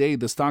next day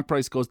the stock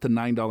price goes to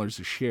 $9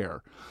 a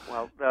share.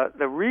 Well,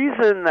 the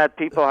reason that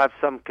people have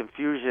some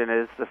confusion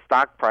is the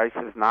stock price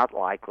is not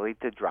likely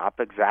to drop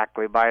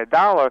exactly by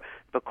 $1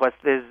 because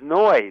there's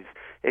noise.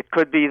 It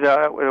could be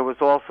there was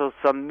also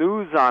some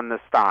news on the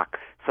stock.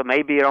 So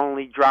maybe it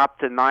only dropped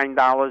to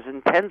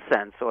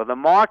 $9.10, or the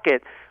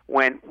market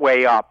went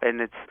way up and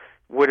it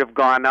would have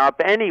gone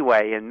up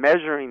anyway in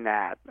measuring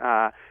that.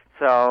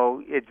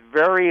 So it's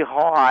very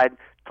hard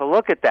to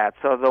look at that.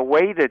 So the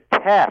way to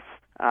test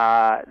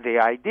the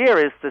idea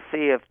is to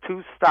see if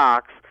two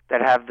stocks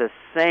that have the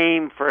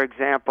same, for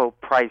example,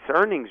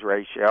 price-earnings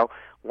ratio,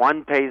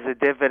 one pays a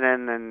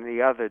dividend and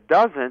the other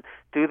doesn't,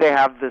 do they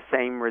have the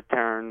same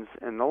returns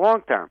in the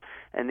long term?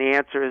 And the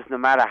answer is no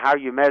matter how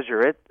you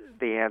measure it,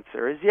 the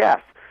answer is yes.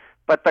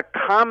 But the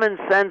common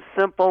sense,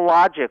 simple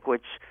logic,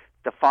 which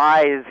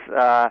defies,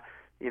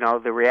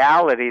 the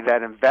reality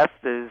that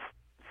investors,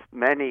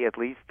 many at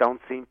least,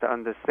 don't seem to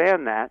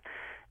understand that.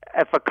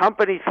 If a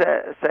company,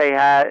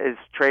 is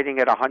trading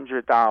at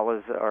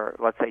 $100 or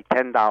let's say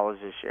 $10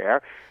 a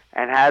share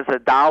and has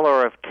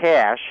 $1 of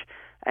cash,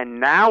 and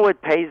now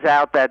it pays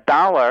out that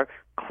dollar,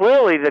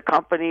 clearly the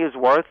company is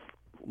worth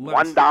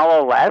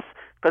 $1 less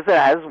because it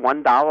has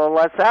 $1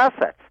 less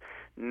assets.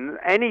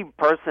 Any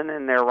person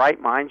in their right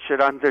mind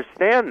should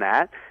understand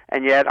that,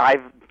 and yet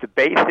I've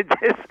debated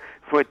this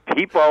with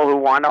people who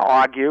want to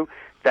argue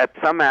that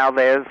somehow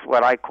there's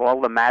what I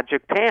call the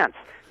magic pants.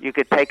 You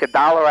could take $1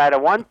 out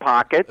of one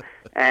pocket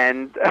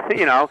and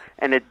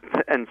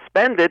and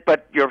spend it,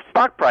 but your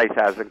stock price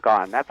hasn't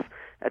gone. That's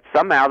that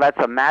somehow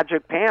that's a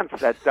magic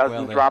pants that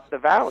doesn't drop the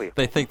value.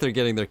 They think they're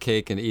getting their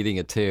cake and eating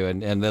it too,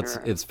 and that's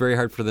it's very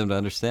hard for them to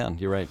understand.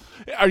 You're right.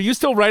 Are you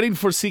still writing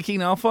for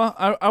Seeking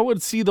Alpha? I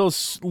would see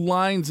those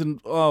lines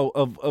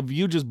of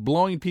you just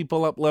blowing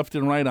people up left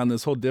and right on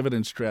this whole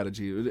dividend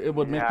strategy. It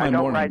would make my morning.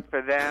 I don't write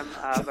for them,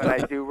 but I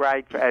do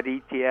write at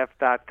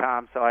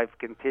ETF.com, so I've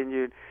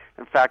continued.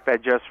 In fact, I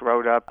just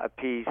wrote up a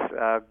piece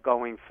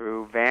going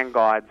through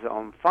Vanguard's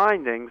own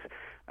findings,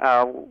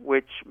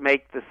 which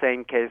make the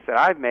same case that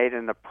I've made.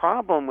 And the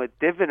problem with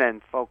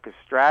dividend-focused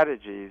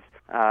strategies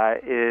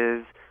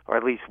is, or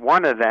at least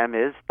one of them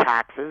is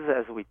taxes,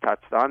 as we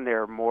touched on.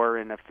 They're more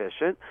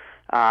inefficient.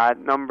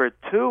 Number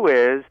two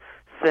is,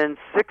 since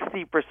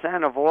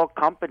 60% of all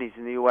companies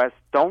in the U.S.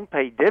 don't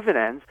pay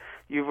dividends,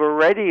 you've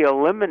already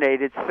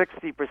eliminated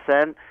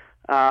 60%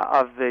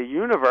 of the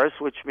universe,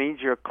 which means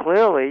you're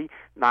clearly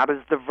not as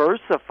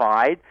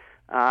diversified,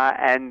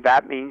 and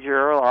that means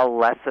you're a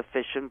less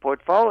efficient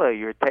portfolio.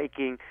 You're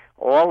taking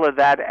all of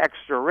that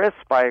extra risk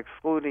by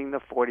excluding the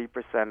 40%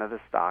 of the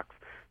stocks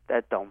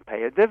that don't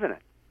pay a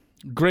dividend.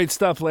 Great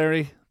stuff,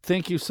 Larry.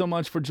 Thank you so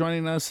much for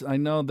joining us. I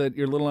know that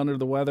you're a little under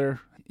the weather,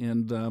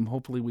 and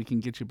hopefully we can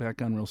get you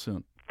back on real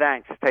soon.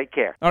 Thanks. Take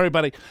care. All right,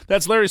 buddy.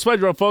 That's Larry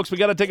Swedroe, folks. We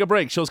got to take a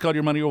break. Show's called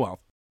Your Money, Your Wealth.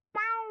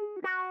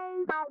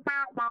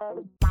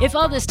 If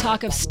all this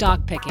talk of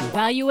stock picking,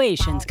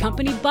 valuations,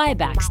 company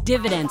buybacks,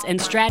 dividends, and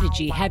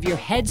strategy have your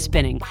head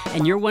spinning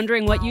and you're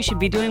wondering what you should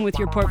be doing with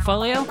your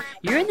portfolio,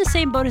 you're in the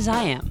same boat as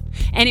I am.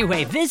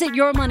 Anyway, visit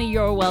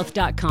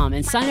yourmoneyyourwealth.com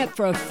and sign up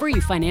for a free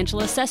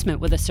financial assessment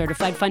with a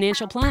certified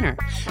financial planner.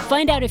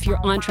 Find out if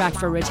you're on track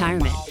for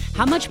retirement.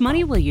 How much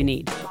money will you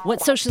need?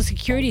 What Social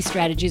Security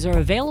strategies are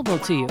available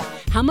to you?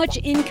 How much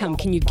income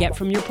can you get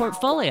from your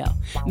portfolio?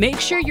 Make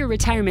sure your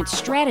retirement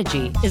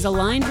strategy is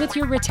aligned with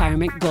your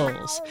retirement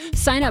goals.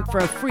 Sign up for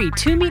a free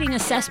 2-meeting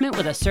assessment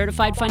with a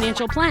certified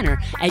financial planner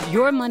at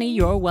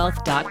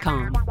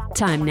yourmoneyyourwealth.com.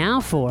 Time now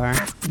for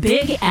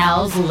Big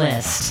Al's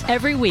List.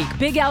 Every week,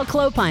 Big Al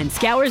Clopine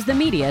scours the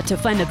media to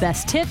find the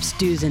best tips,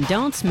 do's and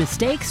don'ts,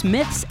 mistakes,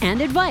 myths,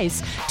 and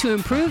advice to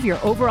improve your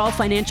overall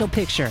financial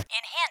picture in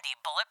handy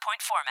bullet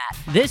point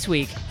format. This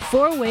week,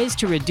 4 ways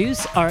to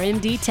reduce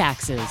RMD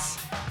taxes.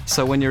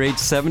 So when you're age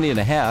 70 and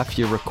a half,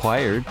 you're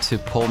required to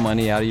pull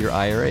money out of your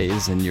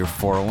IRAs and your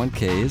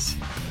 401ks.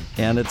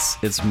 And it's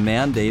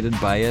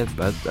mandated by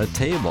a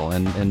table,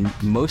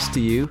 and most of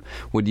you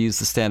would use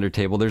the standard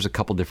table. There's a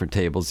couple different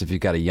tables if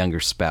you've got a younger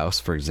spouse,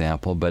 for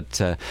example,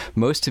 but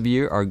most of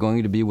you are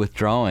going to be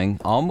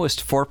withdrawing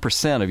almost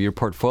 4% of your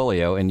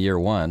portfolio in year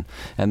one,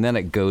 and then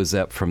it goes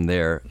up from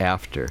there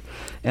after.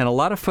 And a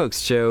lot of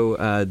folks,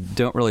 Joe,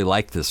 don't really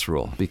like this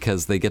rule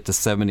because they get to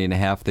 70 and a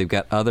half, they've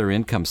got other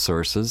income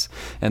sources,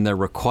 and they're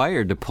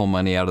required to pull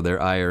money out of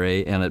their IRA,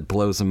 and it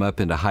blows them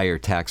up into higher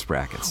tax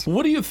brackets.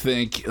 What do you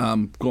think,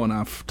 going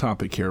off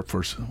topic here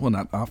first, well,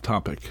 not off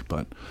topic,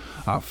 but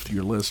off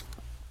your list,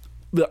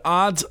 the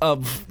odds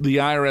of the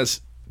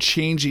IRS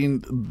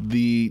changing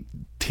the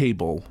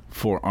table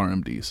for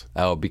RMDs?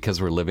 Oh,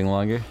 because we're living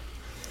longer?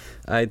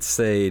 I'd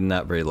say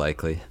not very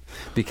likely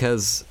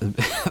because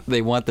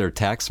they want their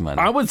tax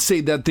money. I would say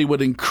that they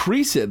would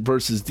increase it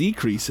versus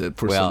decrease it.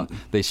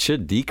 They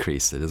should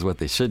decrease it is what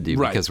they should do,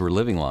 right, because we're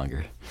living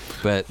longer.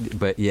 But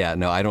yeah,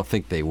 no, I don't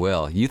think they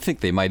will. You think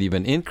they might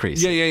even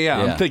increase it? Yeah.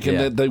 I'm thinking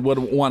that they would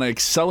want to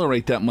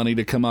accelerate that money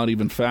to come out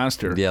even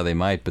faster. Yeah, they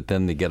might, but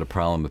then they get a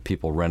problem of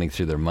people running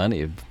through their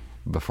money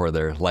before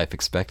their life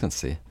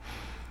expectancy.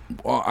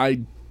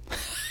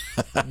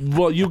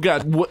 Well, you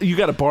got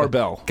a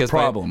barbell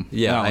problem.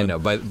 I know.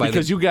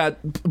 Because you got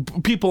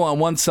people on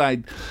one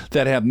side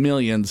that have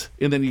millions,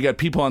 and then you got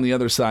people on the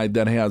other side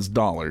that has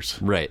dollars.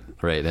 Right.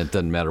 It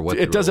doesn't matter what.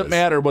 It doesn't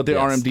matter what the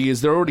RMD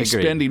is. They're already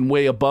spending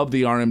way above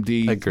the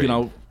RMD.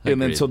 Agreed. And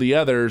then so the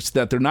others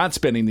that they're not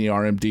spending the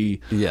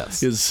RMD.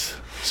 Yes. Is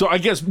so I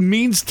guess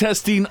means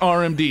testing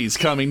RMDs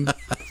coming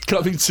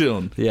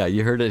soon. Yeah,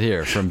 you heard it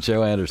here from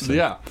Joe Anderson.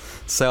 Yeah.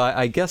 So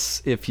I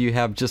guess if you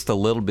have just a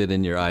little bit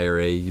in your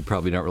IRA, you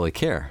probably don't really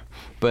care.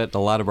 But a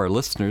lot of our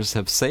listeners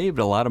have saved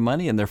a lot of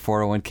money in their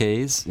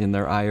 401ks, in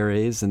their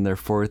IRAs, in their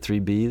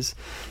 403bs.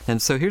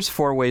 And so here's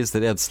 4 ways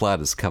that Ed Slott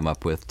has come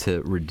up with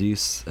to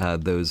reduce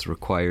those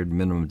required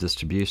minimum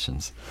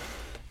distributions.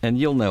 And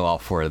you'll know all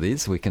 4 of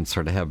these. We can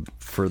sort of have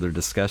further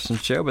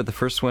discussions, Joe. But the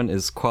first one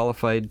is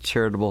qualified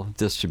charitable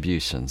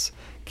distributions,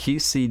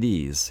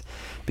 QCDs.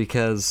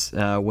 Because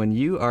when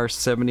you are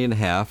 70 and a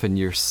half and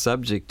you're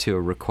subject to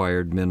a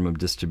required minimum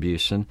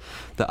distribution,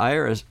 the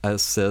IRS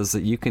says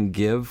that you can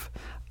give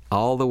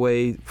all the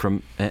way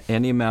from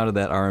any amount of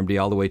that RMD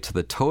all the way to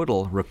the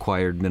total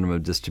required minimum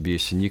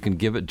distribution. You can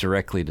give it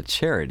directly to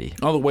charity.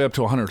 All the way up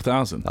to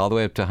 $100,000. All the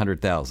way up to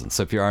 $100,000.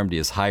 So if your RMD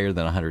is higher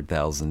than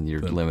 $100,000, you're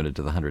limited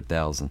to the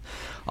 $100,000.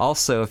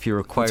 Also, if you're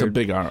required, it's a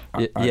big IRA.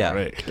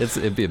 Yeah,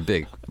 it'd be a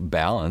big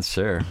balance,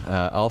 sure.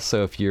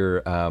 Also, if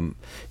your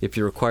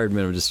required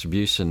minimum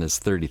distribution is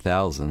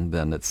 $30,000,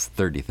 then it's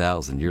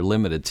 $30,000. You're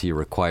limited to your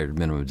required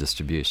minimum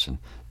distribution.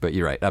 But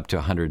you're right, up to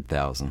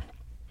 $100,000.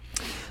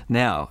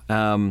 Now,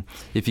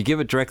 if you give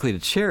it directly to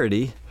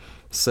charity,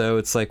 So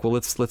it's like, well,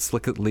 let's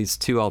look at these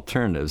two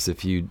alternatives.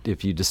 If you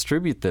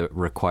distribute the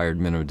required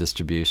minimum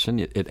distribution,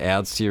 it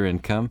adds to your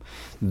income,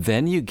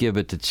 then you give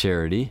it to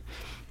charity,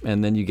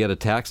 and then you get a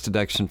tax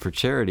deduction for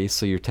charity,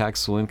 so your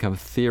taxable income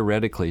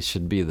theoretically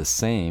should be the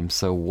same.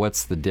 So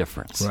what's the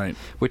difference? Right.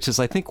 Which is,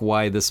 I think,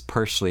 why this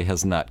partially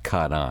has not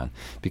caught on,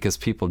 because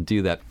people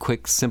do that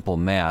quick, simple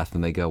math,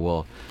 and they go,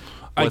 well,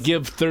 I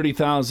give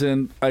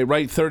 30,000. I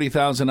write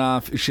 30,000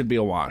 off. It should be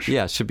a wash.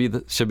 yeah, it should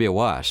be a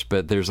wash.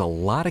 But there's a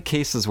lot of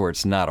cases where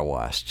it's not a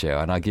wash, Joe.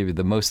 And I'll give you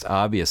the most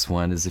obvious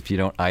one is if you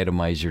don't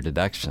itemize your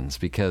deductions,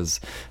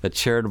 because a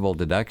charitable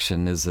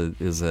deduction it's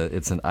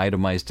an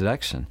itemized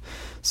deduction.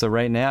 So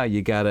right now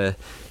you gotta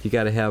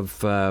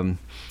have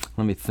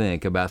let me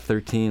think, about a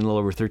little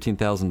over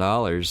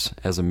 $13,000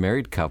 as a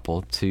married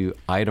couple to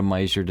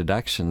itemize your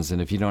deductions.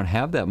 And if you don't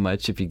have that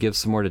much, if you give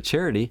some more to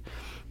charity,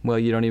 well,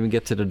 you don't even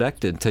get to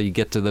deduct it until you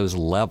get to those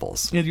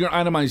levels. And your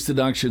itemized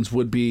deductions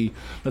would be,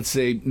 let's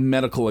say,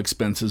 medical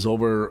expenses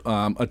over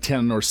a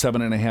 10 or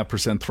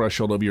 7.5%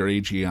 threshold of your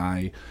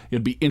AGI.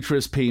 It'd be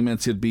interest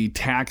payments. It'd be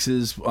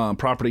taxes,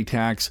 property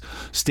tax,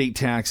 state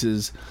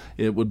taxes.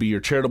 It would be your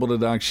charitable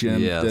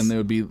deduction. Yes. Then there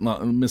would be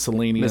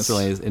miscellaneous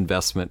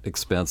Investment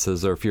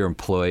expenses, or if you're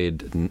employed,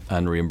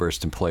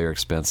 unreimbursed employer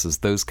expenses,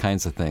 those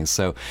kinds of things.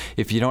 So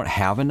if you don't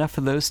have enough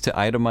of those to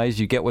itemize,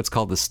 you get what's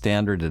called the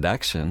standard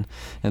deduction.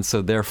 And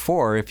so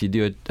therefore, if you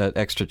do an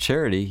extra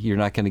charity, you're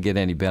not going to get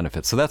any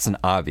benefit. So that's an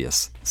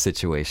obvious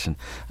situation.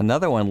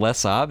 Another one,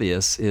 less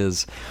obvious,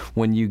 is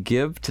when you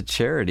give to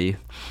charity,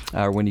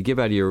 or when you give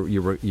out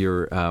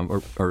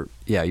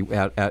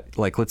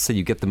like let's say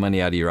you get the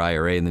money out of your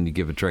IRA and then you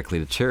give it directly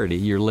to charity,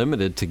 you're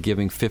limited to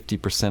giving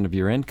 50% of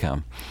your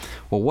income.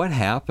 Well, what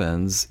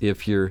happens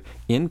if your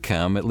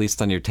income, at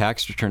least on your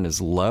tax return,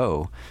 is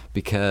low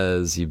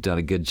because you've done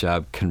a good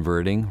job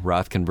converting,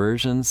 Roth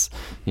conversions?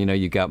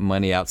 You got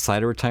money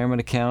outside of retirement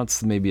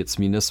accounts, maybe it's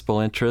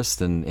municipal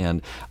interest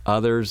and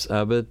others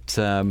of it.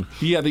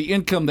 The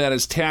income that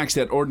is taxed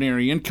at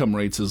ordinary income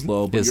rates is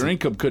low, but your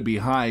income could be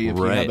high if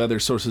you have other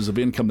sources of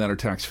income that are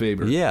tax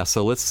favored. Yeah,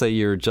 so let's say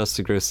your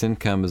adjusted gross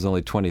income is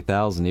only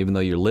 $20,000, even though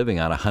you're living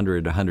on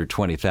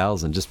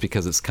 $120,000, just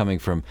because it's coming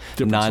from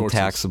different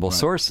non-taxable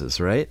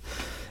sources, right?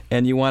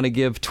 And you want to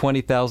give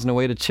 $20,000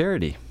 away to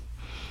charity.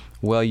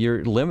 Well,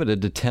 you're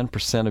limited to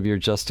 10% of your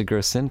adjusted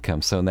gross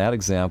income. So in that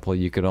example,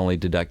 you could only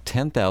deduct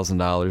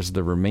 $10,000.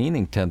 The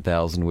remaining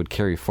 $10,000 would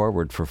carry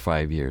forward for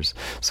 5 years.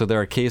 So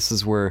there are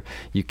cases where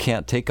you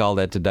can't take all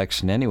that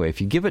deduction anyway. If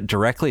you give it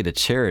directly to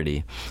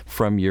charity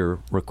from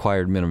your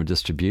required minimum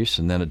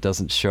distribution, then it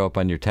doesn't show up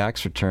on your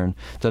tax return,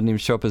 doesn't even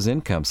show up as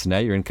income. So now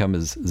your income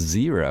is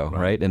zero,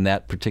 right, in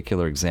that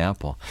particular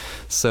example.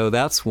 So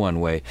that's one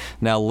way.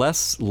 Now,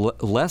 less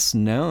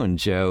known,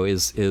 Joe,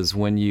 is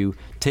when you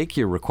take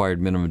your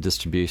required minimum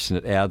distribution,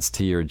 it adds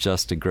to your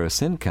adjusted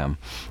gross income.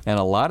 And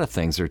a lot of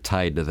things are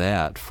tied to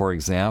that. For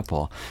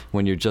example,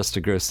 when your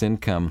adjusted gross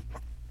income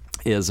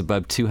is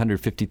above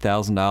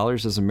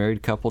 $250,000 as a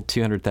married couple,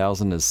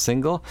 $200,000 as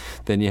single,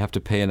 then you have to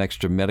pay an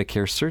extra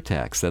Medicare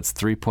surtax. That's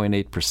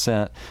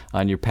 3.8%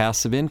 on your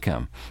passive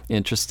income,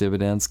 interest,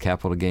 dividends,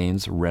 capital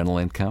gains, rental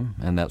income,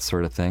 and that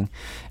sort of thing.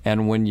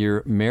 And when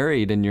you're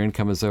married and your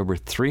income is over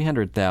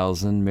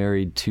 $300,000,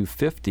 married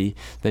 $250,000,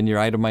 then your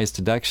itemized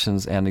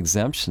deductions and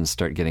exemptions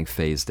start getting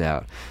phased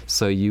out.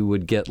 So you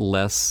would get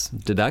less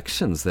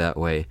deductions that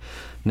way.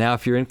 Now,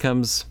 if your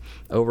income's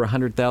over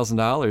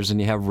 $100,000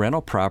 and you have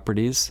rental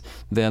properties,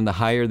 then the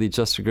higher the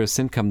adjusted gross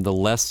income, the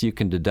less you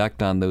can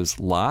deduct on those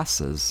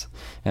losses.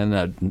 And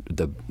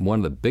one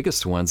of the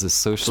biggest ones is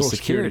Social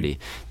Security.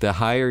 The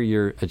higher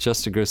your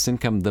adjusted gross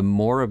income, the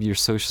more of your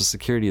Social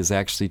Security is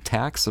actually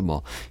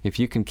taxable. If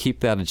you can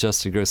keep that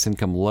adjusted gross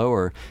income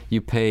lower,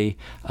 you pay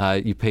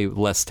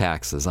less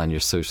taxes on your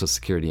Social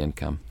Security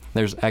income.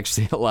 There's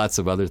actually lots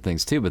of other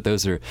things too, but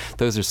those are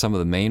some of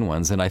the main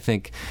ones. And I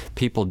think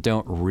people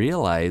don't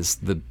realize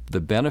the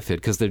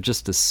benefit because they're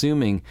just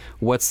assuming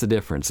what's the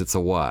difference. It's a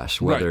wash.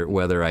 And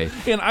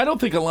I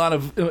don't think a lot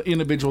of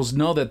individuals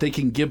know that they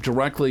can give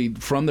directly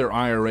from their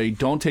IRA,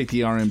 don't take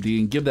the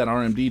RMD, and give that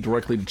RMD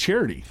directly to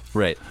charity.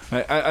 Right.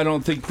 I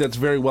don't think that's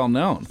very well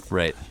known.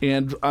 Right.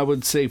 And I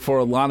would say for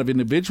a lot of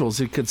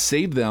individuals, it could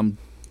save them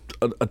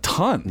a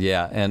ton.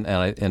 Yeah, and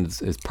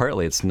it's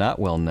partly it's not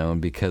well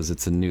known because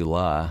it's a new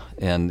law,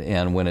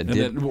 and when it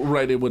did,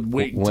 it would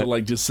wait until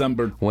like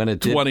December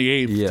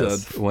 28th.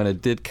 Yes, when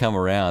it did come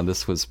around,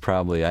 this was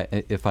probably,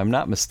 if I'm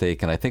not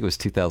mistaken, I think it was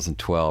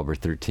 2012 or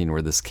 13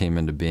 where this came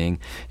into being.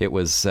 It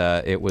was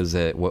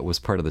what was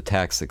part of the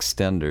tax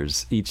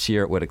extenders. Each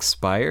year it would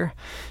expire,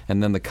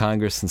 and then the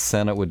Congress and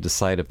Senate would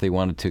decide if they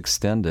wanted to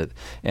extend it.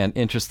 And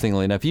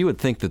interestingly enough, you would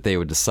think that they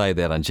would decide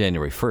that on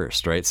January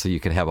 1st, right? So you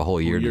could have a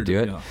whole year to do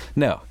it. Yeah.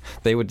 No,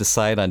 they would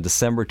decide on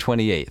December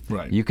 28th.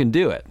 Right. You can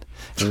do it.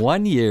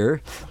 1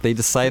 year, they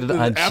decided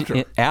on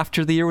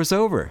after the year was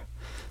over.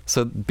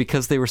 So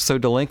because they were so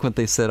delinquent,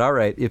 they said, all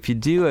right, if you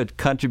do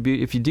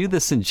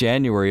this in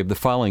January of the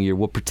following year,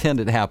 we'll pretend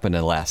it happened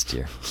in last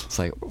year. It's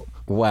like,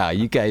 Wow,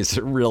 you guys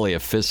are really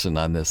efficient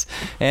on this.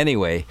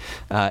 Anyway,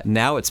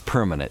 now it's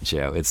permanent,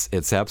 Joe.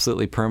 It's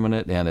absolutely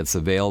permanent, and it's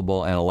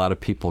available, and a lot of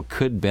people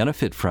could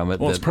benefit from it.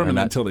 Well, it's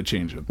permanent until they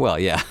change it. Well,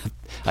 yeah.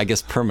 I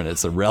guess permanent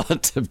is a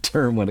relative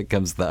term when it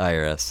comes to the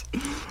IRS.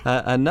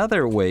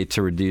 Another way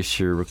to reduce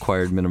your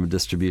required minimum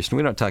distribution,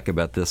 we don't talk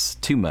about this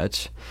too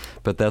much,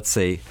 but that's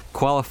a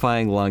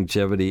qualifying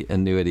longevity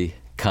annuity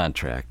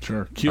contract.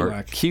 Sure,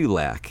 QLAC.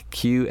 QLAC,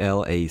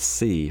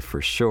 Q-L-A-C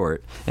for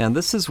short. And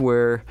this is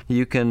where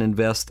you can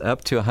invest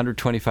up to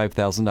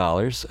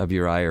 $125,000 of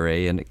your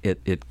IRA, and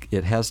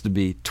it has to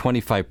be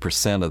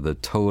 25% of the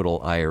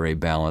total IRA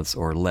balance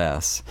or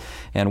less.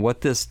 And what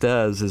this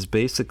does is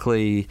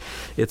basically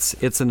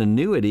it's an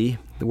annuity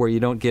where you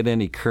don't get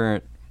any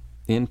current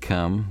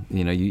income.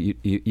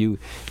 You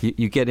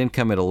get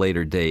income at a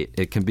later date.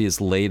 It can be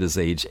as late as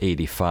age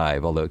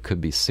 85, although it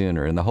could be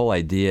sooner. And the whole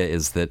idea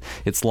is that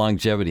it's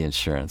longevity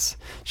insurance.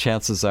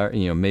 Chances are,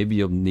 maybe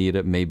you'll need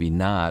it, maybe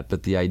not.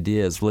 But the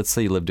idea is, let's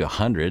say you live to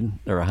 100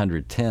 or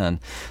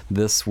 110.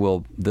 This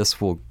will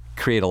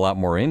create a lot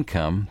more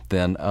income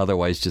than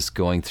otherwise just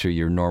going through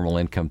your normal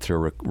income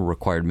through a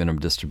required minimum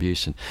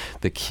distribution.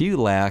 The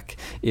QLAC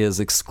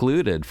is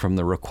excluded from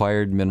the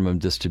required minimum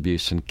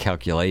distribution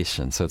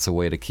calculation, so it's a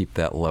way to keep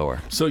that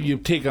lower. So you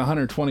take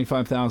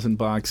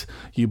 $125,000,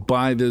 you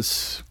buy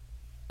this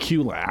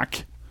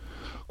QLAC,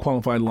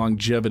 qualified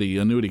longevity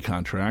annuity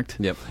contract.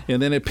 Yep.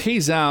 And then it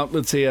pays out,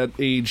 let's say, at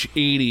age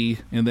 80,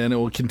 and then it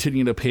will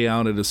continue to pay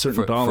out at a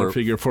certain dollar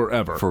figure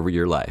forever. For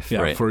your life,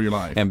 yeah, right? For your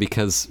life. And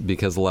because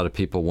a lot of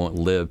people won't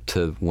live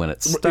to when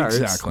it starts,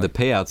 exactly. The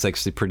payout's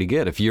actually pretty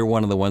good if you're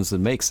one of the ones that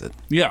makes it.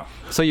 Yeah.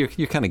 So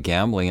you're kind of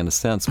gambling in a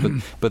sense,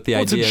 but the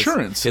idea it's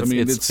insurance.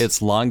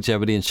 It's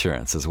longevity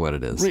insurance is what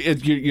it is.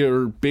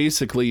 You're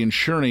basically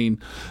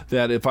ensuring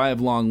that if I have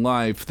long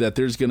life, that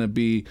there's going to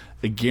be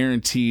a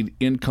guaranteed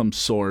income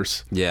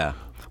source. Yeah,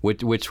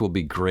 which will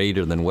be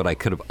greater than what I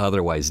could have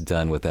otherwise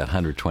done with that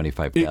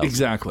 $125,000.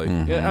 Exactly.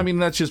 Mm-hmm. I mean,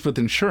 that's just with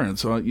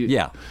insurance. So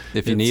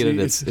if you need it,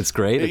 it's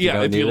great.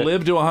 If you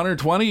live to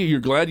 120, you're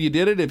glad you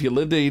did it. If you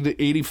live to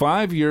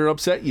 85, you're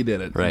upset you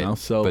did it. Right.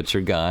 So, but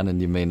you're gone,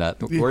 and you may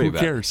not worry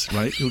about it. Who cares,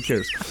 right? Who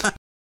cares?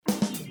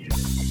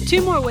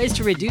 2 more ways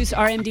to reduce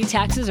RMD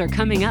taxes are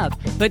coming up.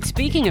 But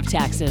speaking of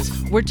taxes,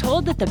 we're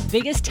told that the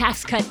biggest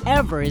tax cut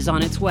ever is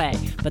on its way.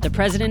 But the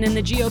president and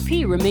the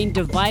GOP remain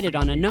divided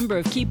on a number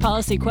of key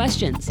policy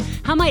questions.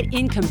 How might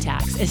income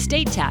tax,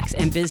 estate tax,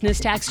 and business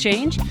tax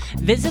change?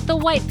 Visit the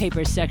white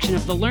paper section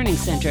of the Learning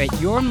Center at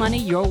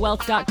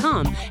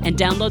yourmoneyyourwealth.com and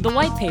download the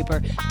white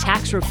paper,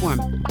 Tax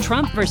Reform,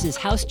 Trump versus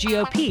House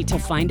GOP, to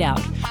find out.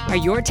 Are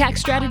your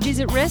tax strategies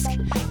at risk?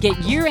 Get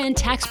year-end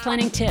tax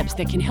planning tips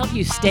that can help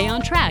you stay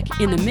on track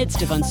in the midst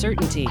of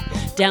uncertainty.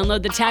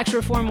 Download the Tax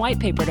Reform White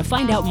Paper to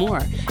find out more.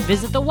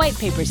 Visit the White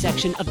Paper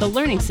section of the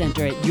Learning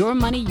Center at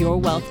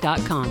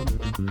yourmoneyyourwealth.com.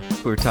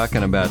 We're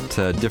talking about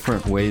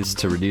different ways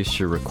to reduce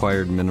your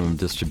required minimum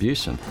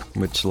distribution,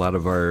 which a lot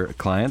of our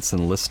clients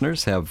and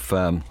listeners have.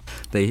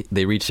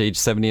 They reach age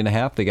 70 and a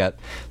half. They got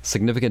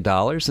significant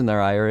dollars in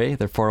their IRA,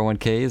 their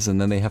 401ks,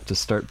 and then they have to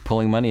start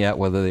pulling money out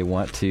whether they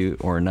want to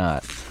or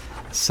not.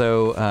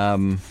 So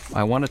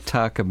I want to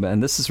talk about,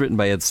 and this is written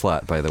by Ed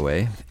Slott, by the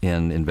way,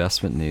 in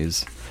Investment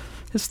News.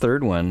 His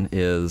third one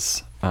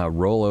is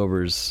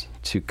rollovers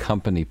to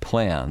company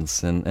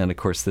plans, and of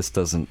course this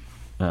doesn't.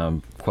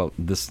 Not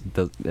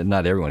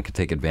everyone can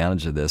take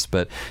advantage of this,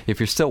 but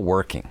if you're still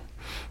working,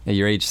 and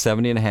you're age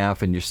 70 and a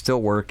half and you're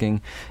still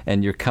working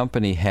and your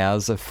company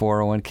has a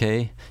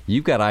 401k,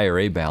 you've got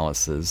IRA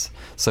balances.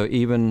 So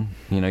even,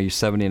 you're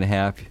 70 and a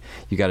half,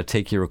 you got to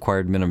take your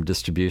required minimum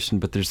distribution.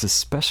 But there's this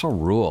special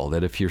rule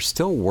that if you're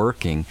still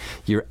working,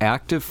 your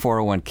active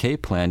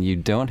 401k plan, you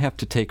don't have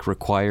to take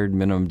required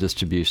minimum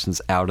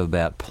distributions out of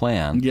that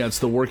plan. Yeah, it's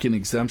the working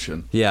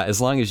exemption. Yeah, as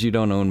long as you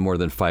don't own more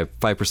than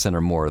 5%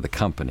 or more of the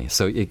company.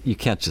 So you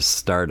can't just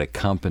start a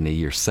company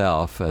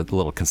yourself, a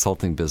little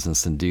consulting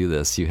business, and do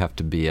this. You have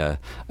to be an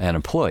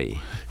employee.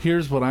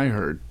 Here's what I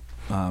heard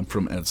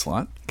from Ed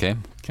Slott. Okay.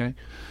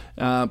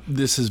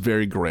 This is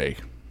very gray.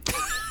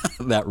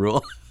 That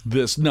rule?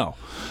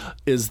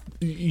 Is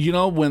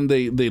when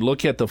they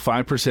look at the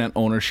 5%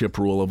 ownership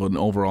rule of an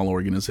overall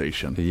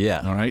organization.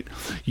 Yeah. All right.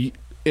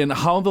 And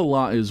how the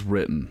law is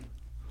written,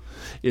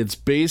 it's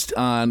based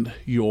on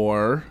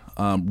your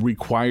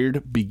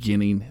required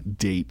beginning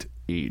date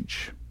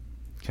age.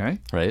 Okay.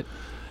 Right.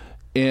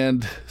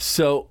 And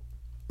so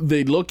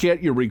they look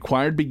at your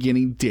required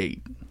beginning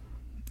date,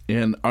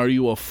 and are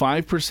you a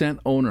 5%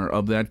 owner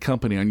of that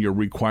company on your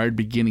required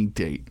beginning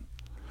date?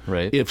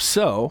 Right. If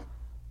so,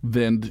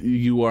 then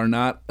you are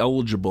not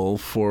eligible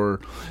for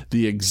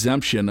the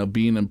exemption of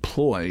being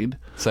employed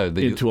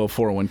into a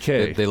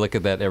 401k. They look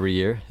at that every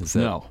year? Is that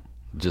no.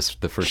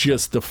 Just the first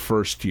Just the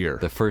first year.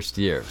 The first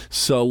year.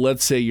 So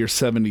let's say you're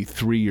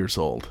 73 years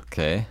old.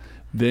 Okay.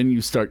 Then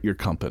you start your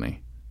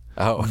company.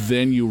 Oh.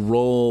 Then you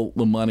roll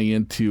the money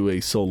into a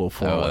solo 401k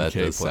plan. Oh, that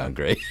does sound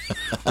great.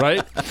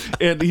 Right?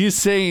 And he's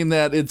saying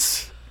that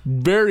it's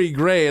very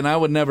gray, and I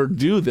would never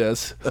do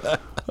this.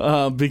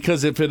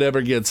 Because if it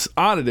ever gets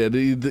audited,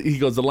 he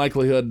goes, the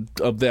likelihood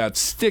of that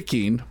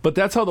sticking. But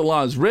that's how the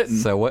law is written.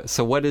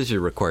 So what is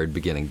your required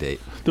beginning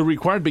date? The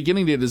required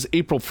beginning date is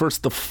April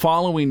 1st. The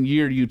following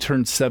year, you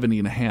turn 70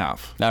 and a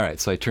half. All right,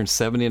 so I turned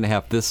 70 and a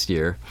half this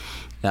year.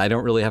 I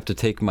don't really have to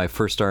take my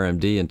first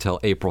RMD until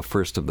April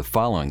 1st of the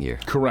following year.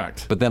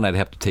 Correct. But then I'd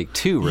have to take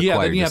 2 required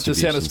Yeah, then you have to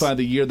distributions. satisfy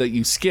the year that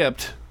you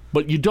skipped.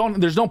 But you don't.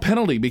 There's no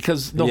penalty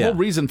because the whole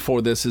reason for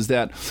this is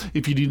that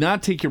if you do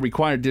not take your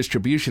required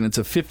distribution, it's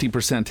a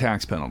 50%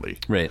 tax penalty.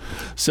 Right.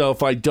 So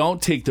if I don't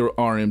take the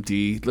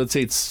RMD, let's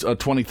say it's a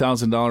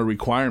 $20,000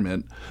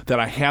 requirement that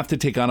I have to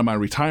take out of my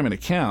retirement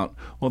account,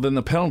 well, then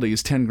the penalty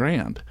is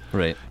 $10,000.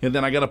 Right. And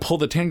then I got to pull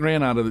the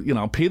 $10,000 out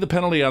of pay the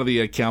penalty out of the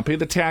account, pay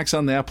the tax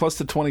on that plus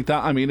the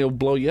 $20,000. I mean, it'll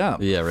blow you up.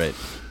 Yeah. Right.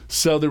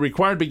 So the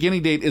required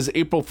beginning date is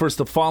April 1st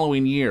the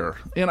following year.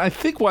 And I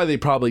think why they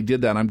probably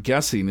did that, I'm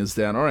guessing, is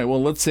that, all right,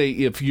 well, let's say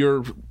if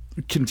you're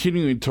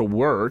continuing to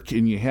work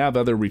and you have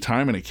other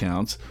retirement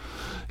accounts,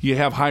 you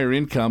have higher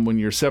income when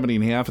you're 70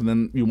 and a half and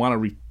then you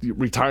want to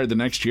retire the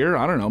next year.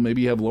 I don't know.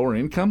 Maybe you have lower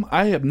income.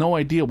 I have no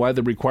idea why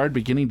the required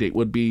beginning date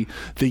would be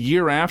the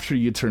year after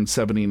you turn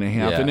 70 and a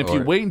half. Yeah, and if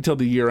you wait until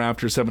the year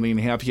after 70 and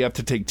a half, you have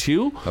to take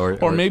 2.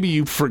 Or maybe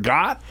you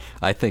forgot.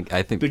 I think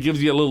that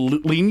gives you a little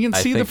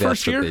leniency the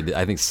first year.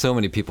 I think so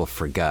many people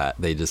forgot.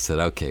 They just said,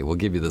 "Okay, we'll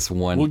give you this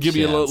one. We'll give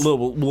you a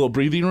little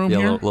breathing room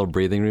here. A little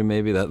breathing room,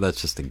 maybe.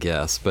 That's just a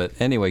guess. But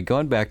anyway,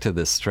 going back to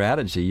this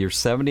strategy, you're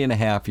 70 and a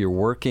half. You're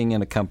working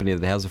in a company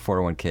that has a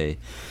 401k.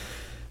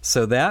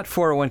 So that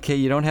 401k,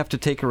 you don't have to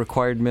take a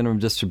required minimum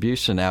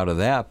distribution out of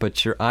that,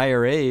 but your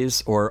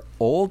IRAs or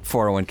old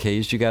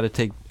 401ks, you got to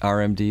take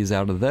RMDs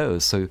out of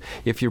those. So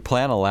if your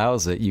plan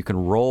allows it, you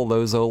can roll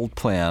those old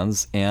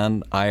plans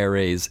and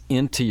IRAs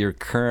into your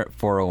current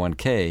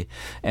 401k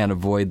and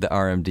avoid the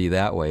RMD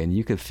that way. And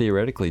you could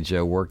theoretically,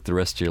 Joe, work the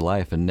rest of your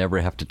life and never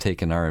have to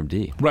take an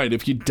RMD. Right.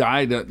 If you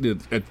died at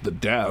the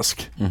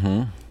desk.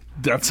 Mm-hmm.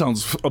 That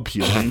sounds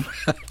appealing.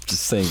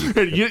 Just saying.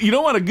 You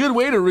know what? A good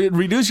way to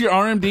reduce your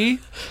RMD?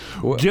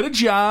 Get a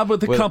job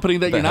with a company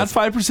that you're not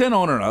 5%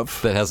 owner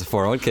of. That has a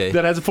 401k.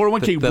 That has a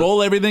 401k.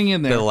 Roll everything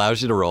in there. That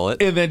allows you to roll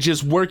it. And then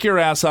just work your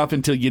ass off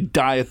until you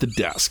die at the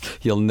desk.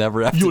 You'll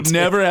never have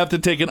to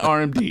take an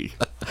RMD.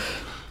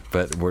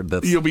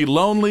 But you'll be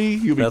lonely.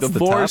 You'll be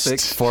divorced. The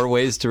topic. 4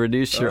 ways to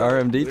reduce your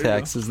RMD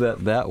taxes.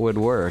 That would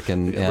work.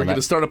 And we're going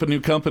to start up a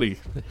new company.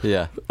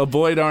 Yeah.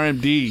 Avoid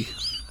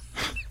RMD.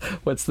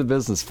 What's the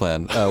business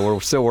plan? We're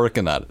still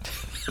working on it.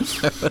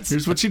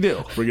 Here's what you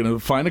do. We're going to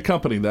find a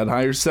company that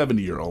hires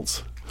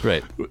 70-year-olds.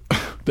 Right.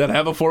 That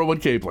have a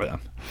 401k plan.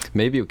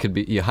 Maybe it could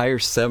be you hire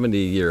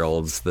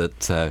 70-year-olds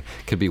that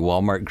could be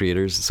Walmart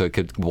greeters. So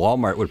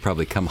Walmart would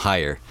probably come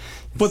higher.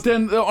 But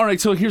then, all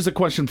right, so here's a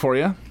question for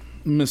you.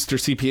 Mr.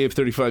 CPA of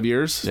 35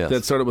 years, yes.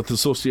 That started with a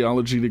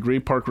sociology degree,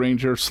 park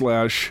ranger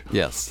 /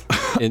 yes,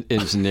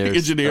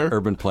 engineer,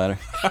 urban planner.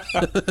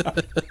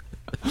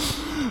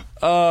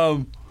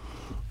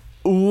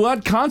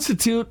 What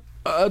constitute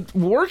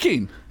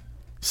working?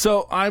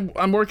 So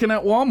I'm working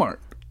at Walmart.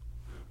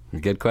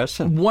 Good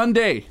question. One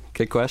day.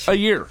 Good question. A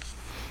year.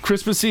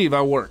 Christmas Eve,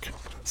 I work.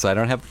 So I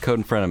don't have the code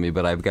in front of me,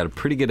 but I've got a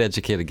pretty good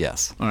educated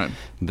guess. All right.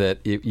 That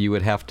you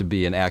would have to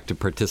be an active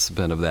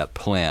participant of that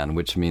plan,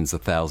 which means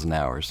 1,000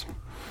 hours.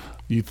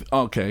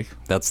 Okay.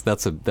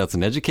 That's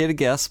an educated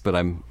guess, but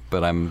I've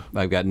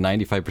got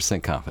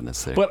 95%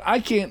 confidence there. But I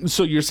can't.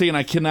 So you're saying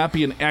I cannot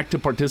be an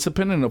active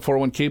participant in a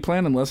 401k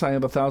plan unless I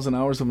have 1,000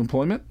 hours of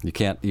employment? You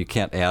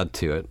can't add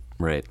to it,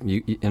 right?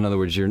 In other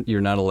words,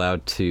 you're not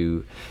allowed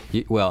to.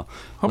 How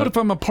about if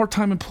I'm a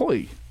part-time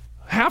employee,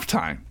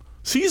 half-time,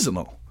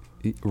 seasonal?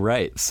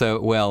 Right. So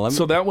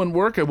that wouldn't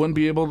work. I wouldn't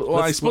be able to.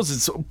 Well, I suppose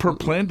it's per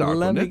plan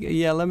document.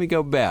 Let me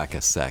go back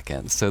a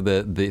second. So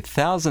the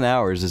 1,000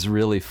 hours is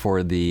really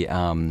for the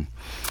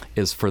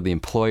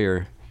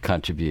employer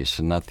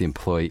contribution, not the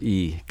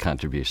employee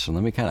contribution.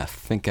 Let me kind of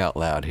think out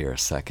loud here a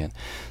second.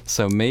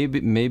 So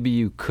maybe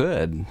you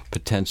could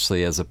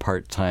potentially as a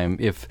part-time,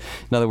 in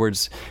other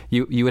words,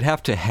 you would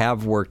have to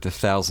have worked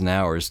 1,000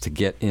 hours to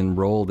get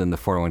enrolled in the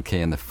 401k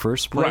in the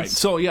first place. Right.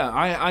 So yeah,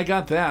 I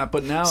got that,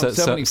 but now at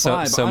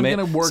 75, I'm going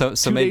to work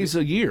 2 days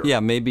a year. Yeah,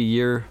 maybe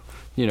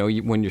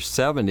when you're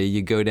 70,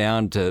 you go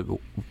down to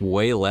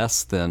way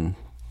less than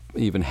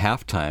even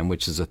half-time,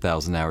 which is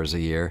 1,000 hours a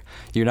year.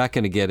 You're not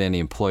going to get any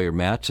employer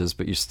matches,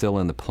 but you're still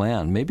in the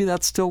plan. Maybe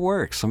that still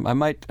works. I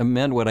might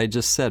amend what I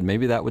just said.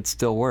 Maybe that would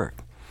still work.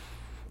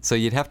 So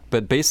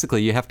but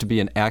basically you have to be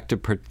an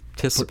active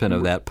participant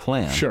of that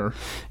plan. Sure.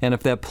 And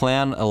if that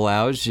plan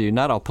allows you,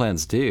 not all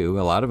plans do,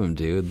 a lot of them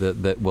do,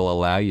 that will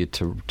allow you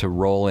to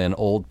roll in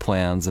old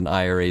plans and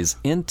IRAs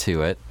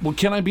into it. Well,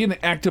 can I be an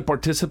active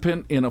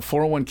participant in a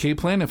 401k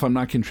plan if I'm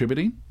not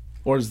contributing?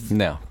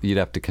 No, you'd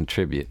have to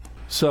contribute.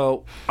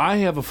 So I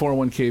have a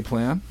 401k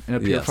plan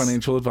at Pure Yes.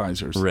 Financial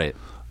Advisors. Right.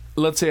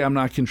 Let's say I'm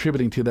not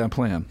contributing to that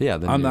plan. Yeah.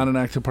 I'm not an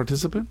active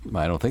participant?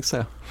 I don't think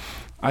so.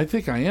 I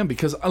think I am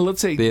because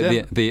let's say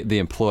the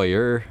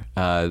employer.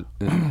 All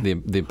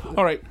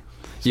right.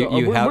 So,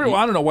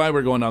 I don't know why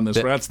we're going down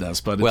this rat's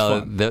nest, but it's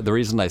fun. The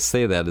reason I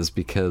say that is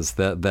because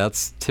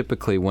that's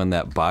typically when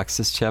that box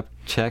is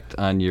checked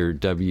on your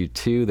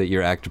W-2 that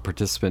you're active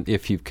participant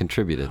if you've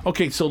contributed.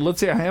 Okay, so let's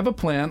say I have a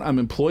plan. I'm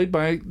employed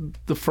by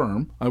the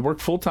firm. I work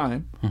full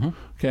time.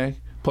 Okay,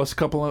 plus a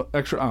couple of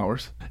extra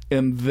hours,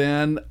 and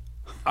then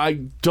I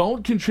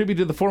don't contribute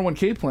to the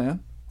 401k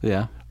plan.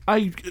 Yeah.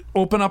 I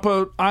open up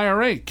a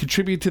IRA,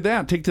 contribute to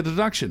that, take the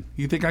deduction.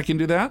 You think I can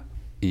do that?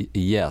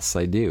 Yes,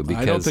 I do.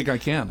 Because I don't think I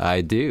can.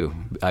 I do.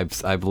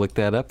 I've looked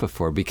that up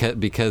before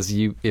because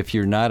if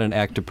you're not an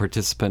active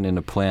participant in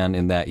a plan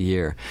in that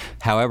year,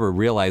 however,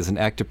 realize an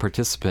active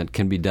participant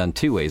can be done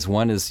two ways.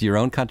 One is your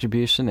own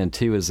contribution, and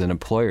two is an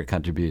employer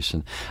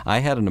contribution. I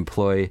had an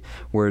employee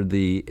where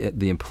the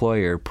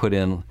employer put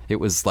in, it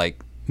was like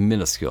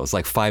minuscule. It's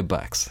like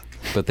 $5.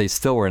 But they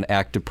still were an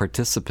active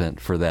participant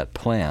for that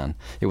plan.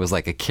 It was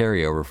like a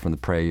carryover from the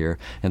prior year,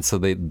 and so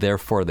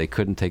therefore they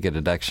couldn't take a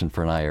deduction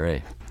for an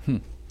IRA.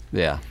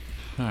 Yeah.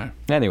 All right.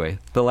 Anyway,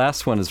 the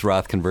last one is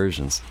Roth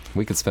conversions.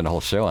 We could spend a whole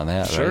show on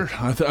that, sure.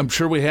 right? I'm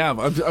sure we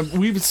have.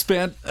 We've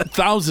spent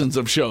thousands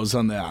of shows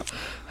on that.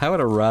 How would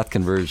a Roth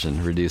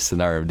conversion reduce an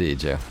RMD,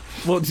 Joe?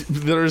 Well,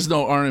 there is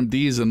no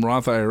RMDs in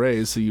Roth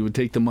IRAs, so you would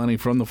take the money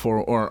from the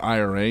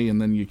IRA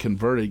and then you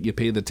convert it. You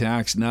pay the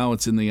tax. Now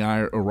it's in the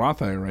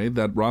Roth IRA.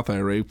 That Roth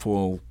IRA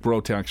will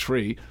grow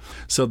tax-free.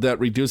 So that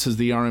reduces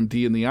the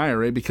RMD in the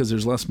IRA because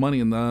there's less money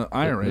in the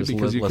IRA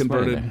because you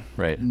converted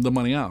the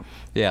money out.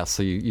 Yeah,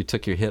 so you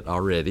took your hit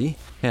already.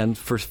 And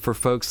for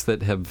folks that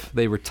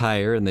they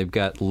retire and they've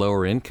got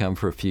lower income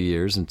for a few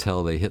years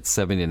until they hit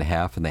 70 and a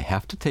half and they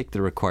have to take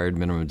the required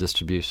minimum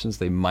distributions,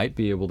 they might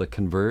be able to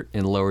convert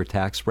in lower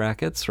tax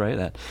brackets, right?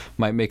 That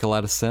might make a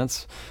lot of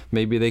sense.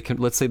 Maybe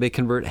let's say they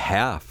convert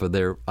half of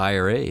their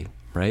IRA,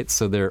 right?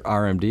 So their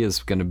RMD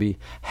is going to be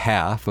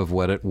half of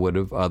what it would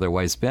have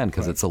otherwise been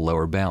because it's a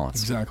lower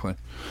balance. Exactly.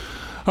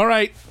 All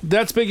right,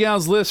 that's Big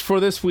Al's list for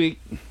this week.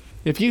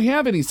 If you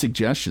have any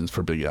suggestions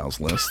for Big Al's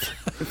list,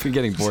 if you're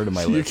getting bored of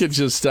my list, you could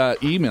just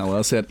email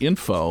us at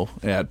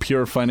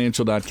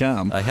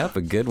info@purefinancial.com. I have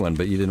a good one,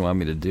 but you didn't want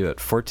me to do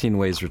it. 14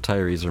 ways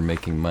retirees are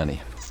making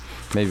money.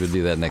 Maybe we'll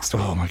do that next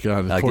week. Oh my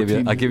God! I'll give you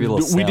a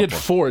little sample. We did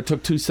 4. It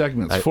took 2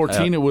 segments.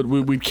 14.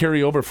 We'd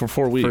carry over for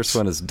 4 weeks. First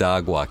one is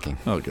dog walking.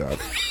 Oh God.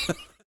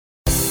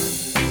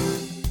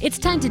 It's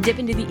time to dip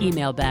into the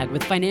email bag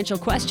with financial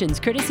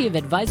questions courtesy of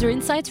Advisor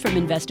Insights from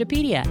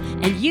Investopedia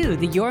and you,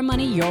 the Your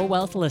Money, Your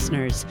Wealth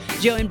listeners.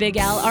 Joe and Big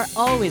Al are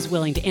always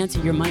willing to answer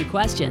your money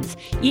questions.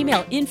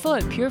 Email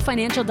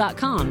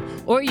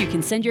info@purefinancial.com or you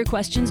can send your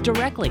questions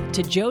directly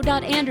to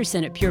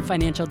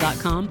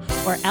joe.anderson@purefinancial.com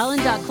or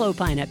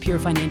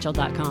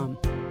alan.clopine@purefinancial.com.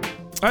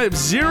 I have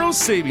 0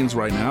 savings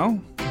right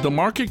now. The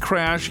market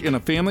crash in a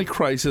family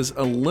crisis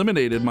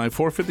eliminated my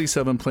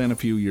 457 plan a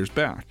few years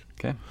back.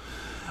 Okay.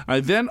 I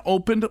then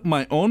opened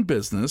my own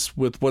business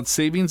with what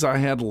savings I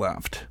had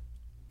left.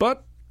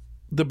 But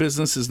the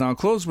business is now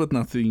closed with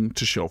nothing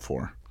to show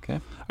for. Okay.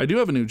 I do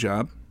have a new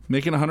job,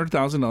 making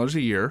 $100,000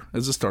 a year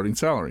as a starting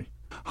salary.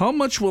 How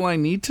much will I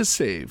need to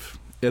save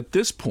at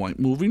this point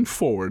moving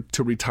forward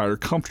to retire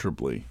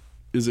comfortably?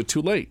 Is it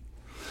too late?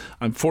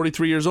 I'm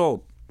 43 years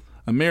old.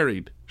 I'm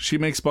married. She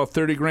makes about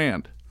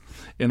 $30,000.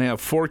 And I have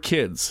 4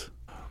 kids.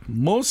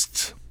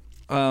 Most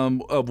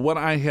of what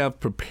I have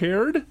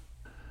prepared,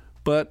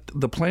 but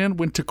the plan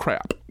went to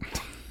crap.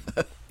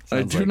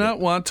 I do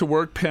not want to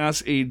work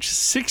past age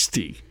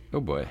 60. Oh,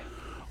 boy.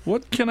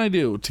 What can I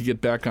do to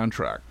get back on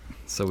track?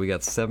 So we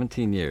got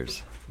 17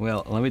 years.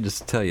 Well, let me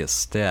just tell you a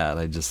stat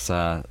I just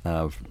saw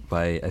I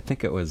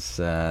think it was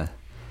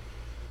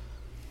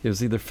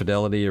either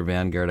Fidelity or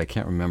Vanguard, I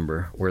can't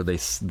remember, where they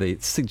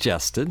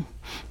suggested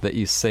that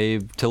you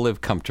save to live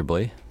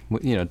comfortably,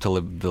 to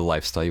live the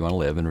lifestyle you want to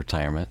live in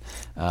retirement.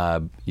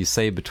 You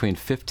save between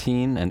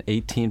 15 and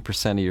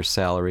 18% of your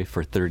salary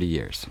for 30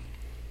 years.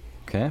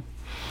 Okay?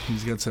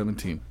 He's got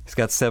 17. He's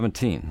got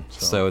 17.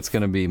 So it's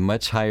going to be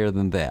much higher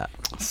than that.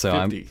 So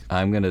 50.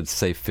 I'm going to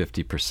say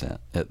 50%.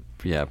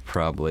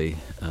 Probably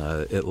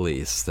at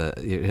least.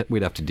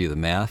 We'd have to do the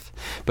math.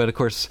 But of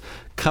course,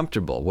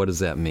 comfortable, what does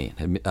that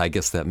mean? I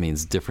guess that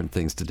means different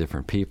things to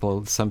different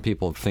people. Some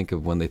people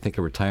when they think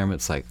of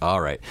retirement, it's like,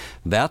 all right,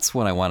 that's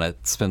when I want to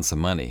spend some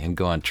money and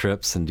go on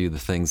trips and do the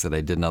things that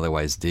I didn't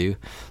otherwise do.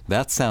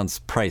 That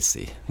sounds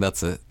pricey.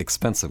 That's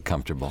expensive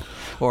comfortable.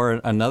 Or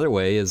another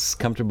way is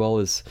comfortable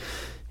is,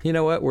 you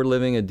know what, we're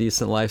living a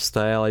decent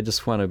lifestyle. I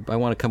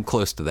want to come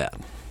close to that.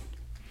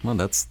 Well,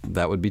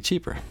 that would be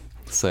cheaper.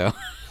 So...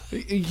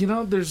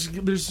 there's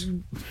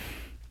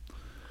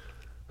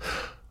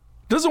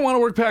doesn't want to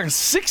work past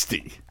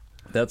 60.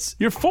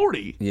 You're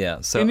 40.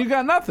 Yeah. So and you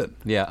got nothing.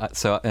 Yeah.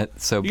 So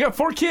you got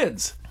 4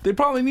 kids. They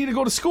probably need to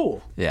go to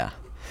school. Yeah.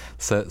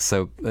 So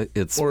so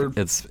if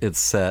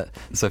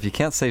you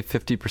can't save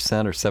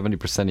 50% or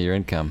 70% of your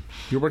income,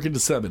 you're working to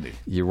 70.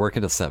 You're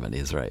working to 70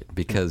 is right,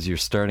 because you're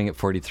starting at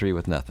 43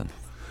 with nothing.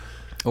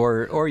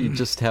 Or you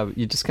just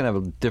gonna have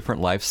a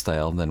different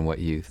lifestyle than what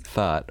you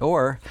thought.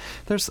 Or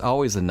there's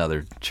always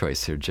another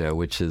choice here, Joe,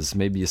 which is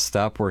maybe you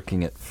stop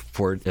working at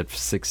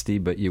 60,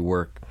 but you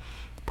work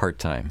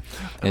part-time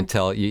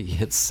until you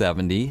hit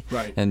 70.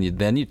 Right. And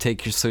then you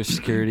take your Social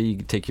Security, you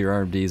take your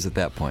RMDs at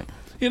that point.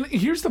 And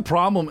here's the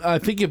problem. I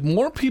think if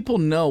more people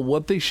know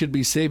what they should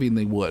be saving,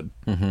 they would.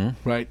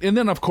 Mm-hmm. Right. And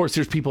then, of course,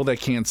 there's people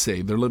that can't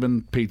save. They're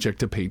living paycheck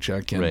to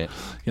paycheck. And, right.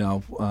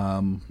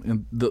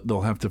 And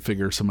they'll have to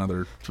figure some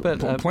other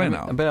plan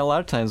out. But a lot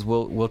of times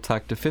we'll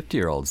talk to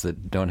 50-year-olds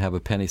that don't have a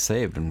penny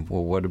saved. And,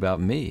 well, what about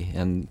me?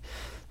 And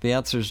the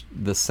answer's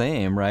the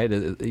same, right?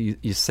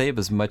 You save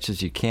as much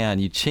as you can.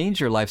 You change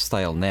your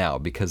lifestyle now,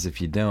 because if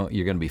you don't,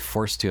 you're going to be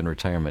forced to in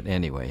retirement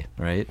anyway,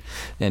 right?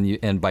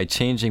 And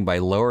by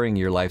lowering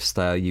your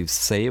lifestyle, you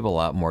save a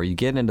lot more. You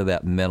get into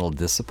that mental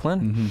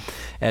discipline. Mm-hmm.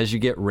 As you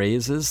get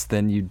raises,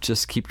 then you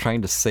just keep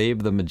trying to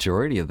save the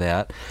majority of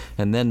that,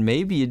 and then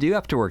maybe you do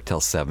have to work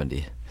till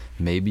 70.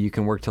 Maybe you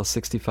can work till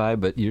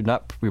 65, but you're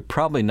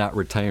probably not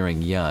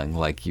retiring young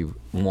like you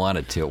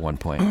wanted to at one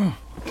point.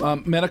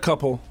 Met a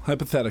couple,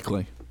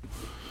 hypothetically.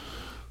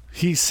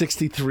 He's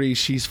 63,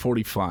 she's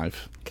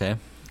 45. Okay.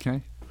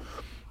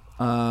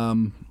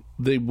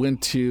 They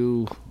went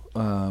to,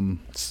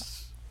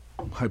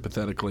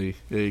 hypothetically,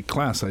 a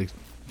class I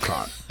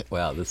taught.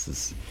 Wow, this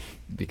is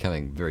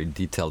becoming a very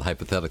detailed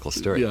hypothetical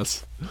story.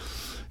 Yes.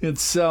 And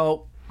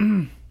so,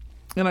 and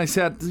I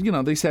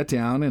they sat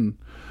down and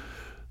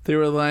they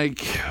were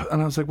like,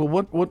 and I was like,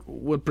 well,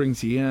 what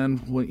brings you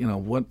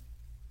in?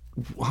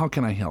 How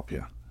can I help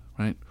you?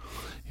 Right.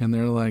 And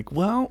they're like,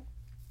 well,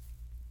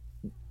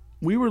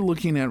 we were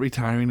looking at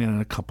retiring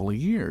in a couple of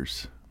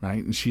years,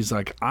 right? And she's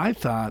like, I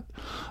thought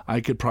I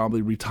could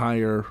probably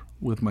retire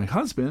with my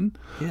husband.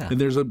 Yeah.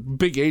 And there's a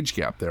big age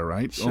gap there,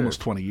 right? Sure.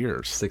 Almost 20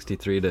 years.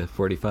 63 to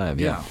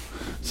 45, yeah.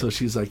 So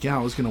she's like, yeah,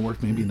 I was going to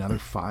work maybe another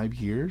 5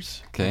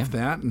 years. Okay. If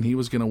that, and he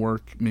was going to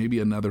work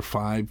maybe another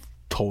 5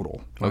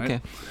 total. Right?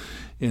 Okay.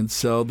 And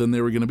so then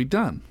they were going to be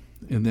done.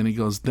 And then he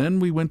goes, then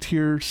we went to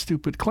your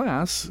stupid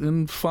class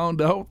and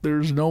found out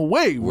there's no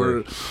way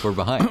we're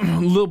behind. A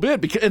little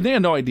bit, and they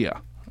had no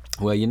idea.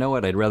 Well, you know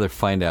what? I'd rather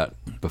find out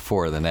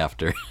before than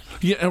after.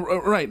 Yeah,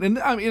 right. And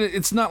I mean,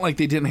 it's not like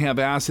they didn't have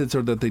assets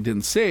or that they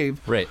didn't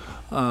save. Right.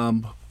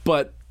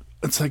 But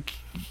it's like,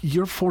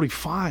 you're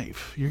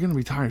 45. You're going to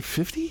retire at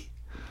 50?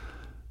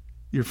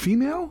 You're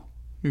female?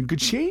 You're in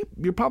good shape?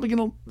 You're probably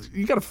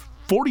you got a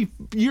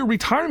 40-year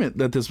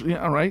retirement at this,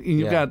 all right? And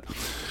you've got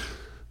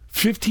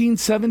 15,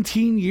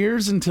 17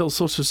 years until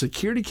Social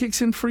Security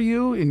kicks in for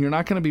you, and you're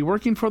not going to be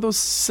working for those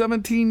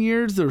 17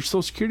 years. Their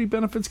Social Security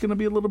benefit's going to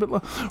be a little bit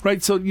low,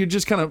 right? So you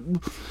just kind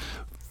of,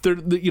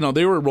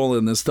 they were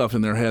rolling this stuff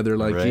in their head. They're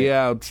like, right.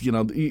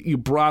 You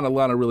brought a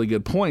lot of really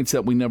good points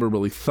that we never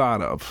really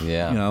thought of.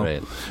 Yeah,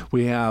 right.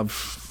 We have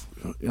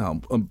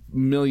 $1.5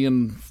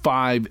 million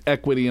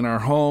equity in our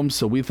home,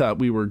 so we thought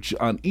we were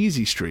on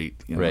easy street.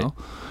 Right.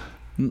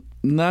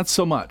 Not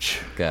so much.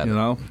 Got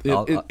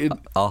it.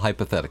 All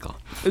hypothetical.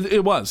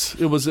 It was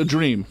a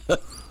dream.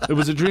 It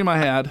was a dream I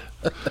had.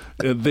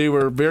 They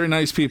were very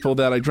nice people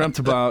that I dreamt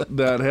about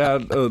that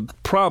had a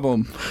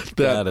problem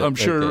that I'm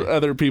sure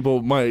other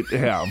people might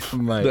have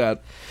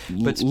that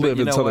live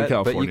in Southern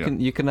California. But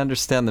you can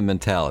understand the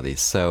mentality.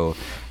 So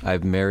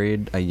I've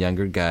married a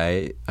younger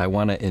guy. I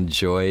want to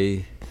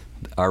enjoy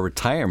our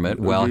retirement.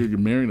 Well, you're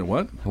marrying a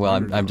what?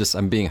 Well,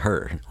 I'm being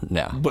her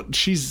now. But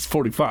she's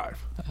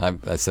 45.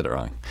 I said it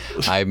wrong.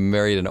 I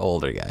married an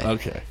older guy.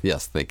 Okay.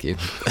 Yes, thank you.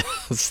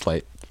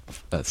 Slight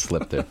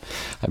slip there.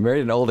 I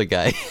married an older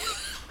guy.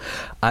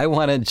 I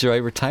want to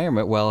enjoy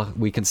retirement while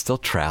we can still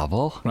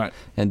travel, right,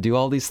 and do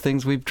all these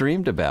things we've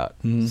dreamed about.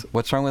 Mm-hmm. So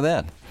what's wrong with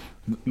that?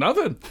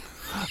 Nothing.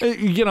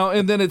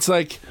 And then it's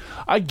like,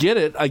 I get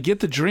it. I get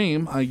the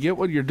dream. I get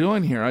what you're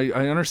doing here.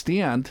 I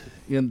understand.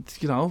 And,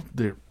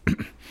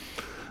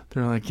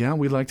 they're like, yeah,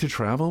 we like to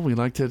travel. We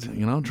like to,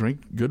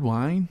 drink good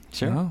wine.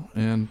 Sure.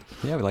 And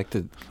yeah, we like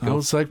to go. I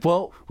was like,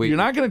 well, you're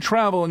not going to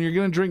travel and you're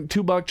going to drink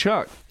 $2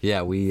 Chuck.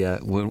 Yeah, we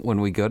when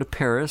we go to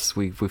Paris,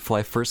 we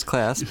fly first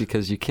class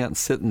because you can't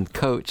sit in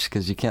coach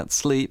because you can't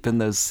sleep in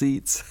those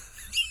seats.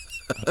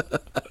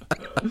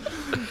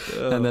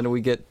 And then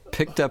we get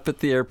picked up at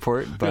the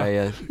airport by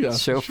a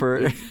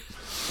chauffeur.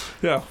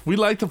 Yeah, we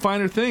like the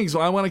finer things.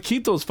 Well, I want to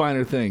keep those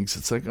finer things.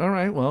 It's like, all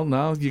right, well,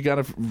 now you got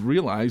to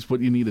realize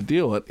what you need to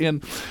deal with.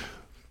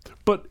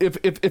 But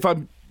if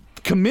I'm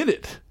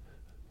committed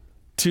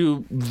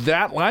to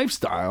that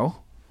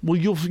lifestyle, well,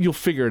 you'll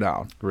figure it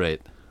out.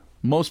 Right.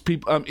 Most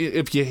people,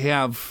 if you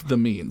have the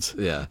means.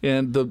 Yeah.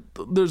 And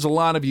there's a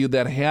lot of you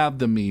that have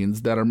the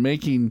means that are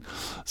making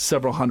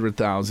several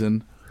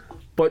 $100,000,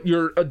 but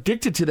you're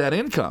addicted to that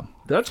income.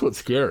 That's what's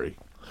scary.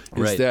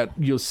 Is that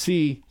you'll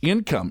see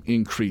income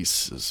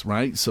increases,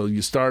 right? So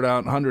you start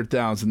out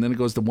 100,000, then it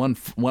goes to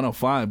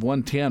 105,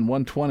 110,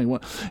 120,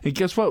 and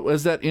guess what?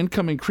 As that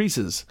income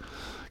increases,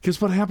 guess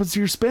what happens to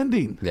your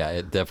spending? Yeah,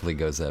 it definitely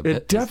goes up.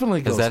 It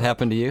definitely goes up. Has that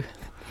happened to you?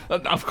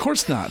 Of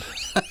course not.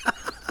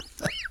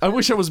 I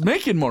wish I was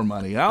making more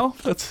money, Al.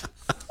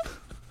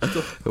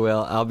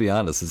 Well, I'll be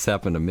honest. It's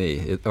happened to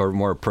me, or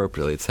more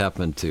appropriately, it's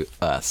happened to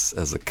us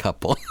as a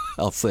couple.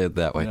 I'll say it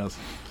that way. Yes.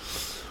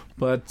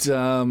 But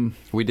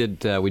We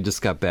did. We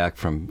just got back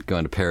from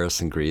going to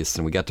Paris and Greece,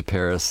 and we got to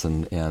Paris,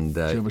 and do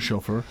you have a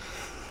chauffeur?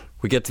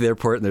 we get to the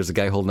airport, and there's a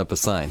guy holding up a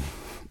sign,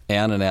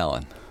 Ann and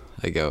Alan.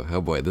 I go,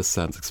 oh boy, this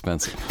sounds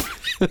expensive.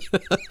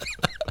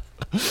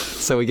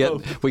 So we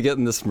get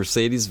in this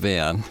Mercedes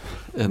van.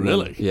 And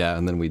Really? Then,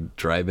 and then we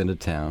drive into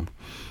town,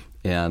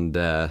 and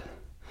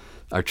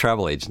our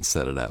travel agent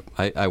set it up.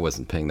 I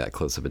wasn't paying that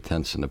close of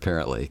attention,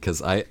 apparently,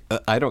 because I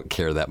don't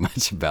care that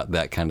much about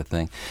that kind of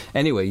thing.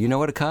 Anyway, you know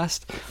what it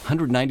cost?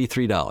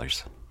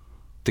 $193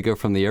 to go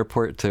from the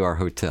airport to our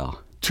hotel.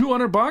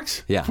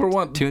 $200? Yeah. For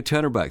what?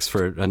 $200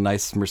 for a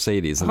nice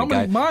Mercedes. And How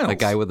many miles? A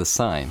guy with a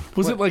sign.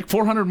 Was it like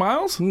 400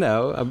 miles?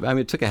 No, I mean,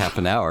 it took a half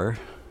an hour.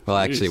 Well,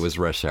 actually, Jeez. it was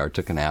rush hour. It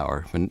took an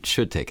hour, and it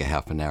should take a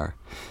half an hour.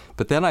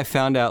 But then I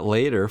found out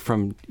later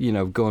from,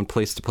 going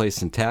place to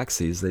place in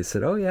taxis, they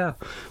said, oh, yeah,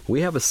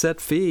 we have a set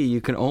fee.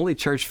 You can only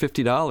charge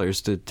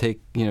 $50 to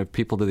take,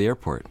 people to the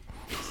airport.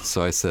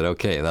 So I said,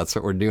 okay, that's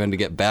what we're doing to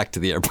get back to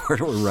the airport.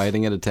 We're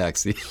riding in a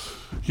taxi.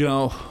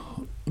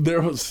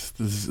 There was,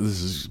 this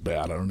is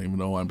bad. I don't even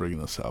know why I'm bringing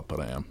this up, but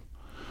I am.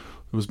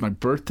 It was my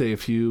birthday a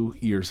few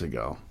years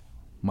ago.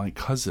 My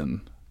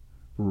cousin,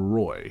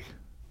 Roy,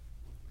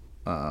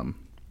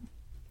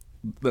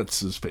 that's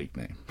his fake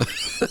name.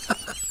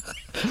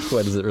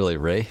 What is it really,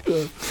 Ray?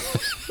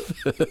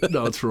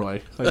 No, it's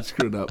Roy. I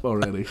screwed up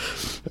already.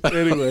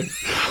 Anyway.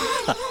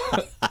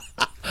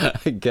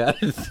 I got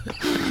it.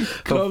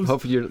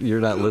 Hope you're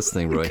not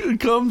listening, Roy.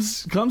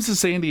 Comes to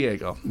San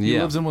Diego. He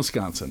lives in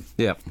Wisconsin.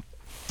 Yeah.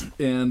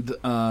 And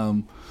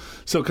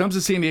so comes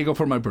to San Diego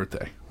for my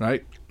birthday,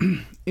 right?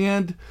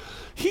 And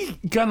he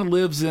kind of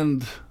lives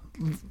in,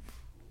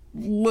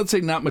 let's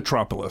say, not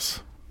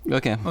metropolis.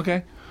 Okay.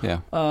 Okay? Yeah.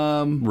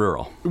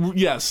 Rural.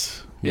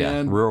 Yes. Yeah.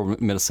 And Rural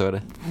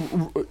Minnesota.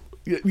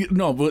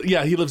 no, but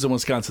yeah, he lives in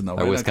Wisconsin though,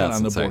 right? Wisconsin,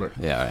 on the sorry. border.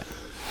 Yeah, right.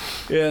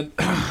 And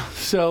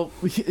so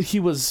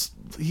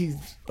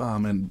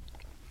and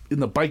in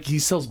the bike, he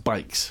sells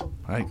bikes,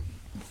 right?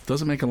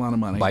 Doesn't make a lot of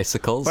money.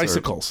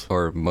 Bicycles?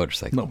 Or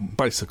motorcycles? No,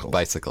 bicycles.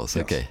 Bicycles,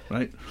 Yes, okay.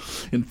 Right?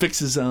 And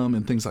fixes them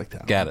and things like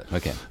that. Got it,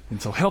 okay.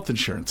 And so health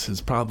insurance is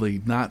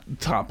probably not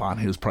top on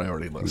his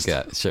priority list.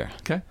 Got it, sure.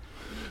 Okay.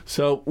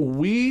 So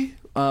we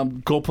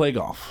go play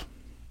golf.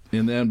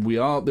 And then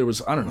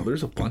there's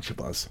a bunch of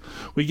us.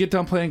 We get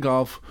done playing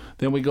golf,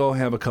 then we go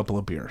have a couple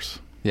of beers.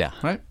 Yeah.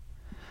 Right?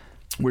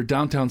 We're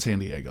downtown San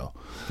Diego.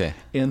 Okay.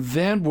 And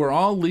then we're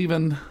all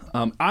leaving.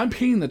 I'm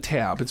paying the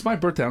tab. It's my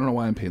birthday. I don't know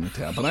why I'm paying the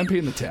tab, but I'm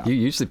paying the tab. You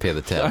usually pay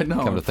the tab. I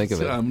know. Come to think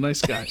of it. I'm a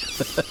nice guy.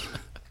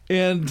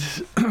 And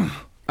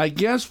I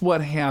guess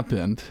what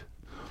happened,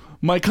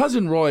 my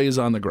cousin Roy is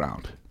on the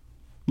ground.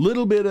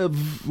 Little bit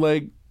of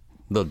a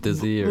little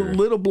dizzy or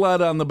little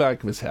blood on the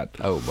back of his head.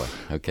 Oh boy.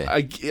 Okay.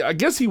 I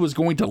guess he was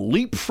going to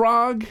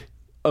leapfrog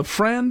a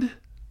friend.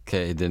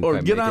 Okay, he didn't Or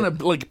quite get make on it.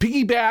 a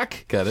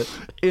piggyback. Got it.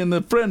 And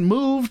the friend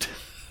moved,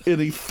 and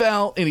he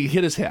fell, and he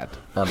hit his head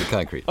On the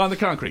concrete. on the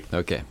concrete.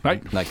 Okay.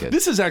 Right? Not good.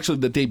 This is actually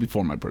the day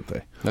before my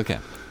birthday. Okay.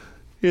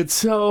 And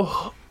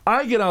so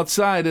I get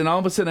outside, and all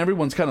of a sudden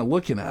everyone's kind of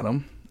looking at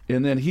him,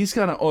 and then he's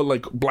kind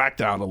of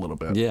blacked out a little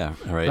bit. Yeah,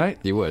 right. Right?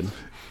 You would.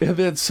 And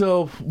then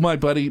so my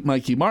buddy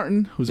Mikey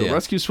Martin, who's a Yeah.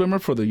 rescue swimmer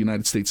for the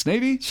United States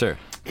Navy, Sure.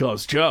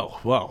 goes, Joe,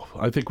 well,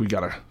 I think we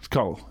got to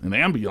call an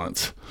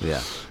ambulance.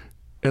 Yeah.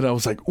 And I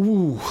was like,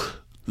 ooh,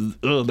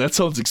 that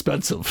sounds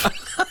expensive.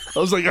 I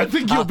was like, I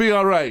think you'll be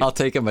all right. I'll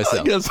take it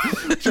myself. Yes,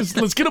 just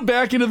let's get him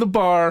back into the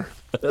bar.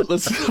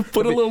 Let's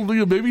put a little,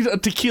 maybe a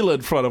tequila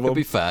in front of him. It'll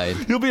be fine.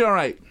 He'll be all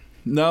right.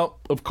 No,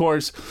 of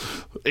course,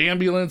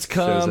 ambulance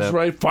comes, up.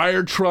 right?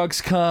 Fire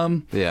trucks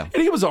come. Yeah.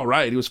 And he was all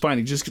right. He was fine.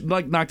 He just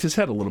knocked his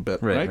head a little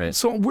bit, right? Right.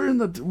 So we're in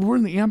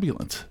the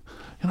ambulance,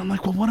 and I'm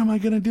like, well, what am I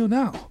gonna do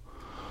now?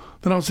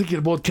 Then I was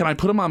thinking, well, can I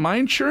put him on my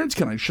insurance?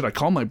 Should I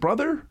call my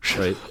brother?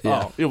 Right,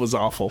 yeah. Oh, it was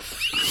awful.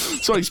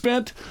 So I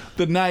spent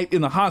the night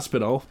in the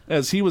hospital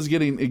as he was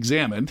getting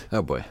examined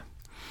Oh boy.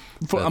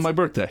 on my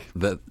birthday.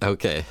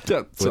 Okay.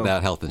 Yeah, so-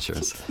 Without health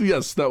insurance.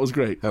 Yes, that was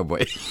great. Oh boy.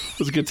 It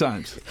was good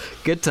times.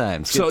 Good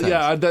times. So good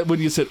times. yeah, when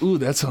you said, "Ooh,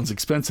 that sounds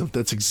expensive,"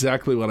 that's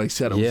exactly what I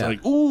said. I was Yeah.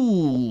 like,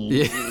 "Ooh,"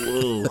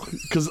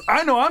 because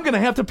I know I'm going to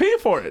have to pay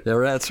for it, Yeah,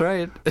 that's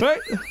right. right?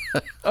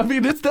 I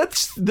mean,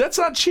 that's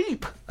not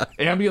cheap.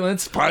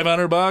 Ambulance,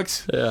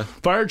 $500. Yeah.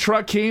 Fire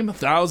truck came,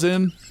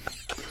 1,000.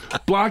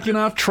 Blocking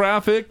off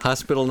traffic,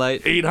 Hospital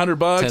night.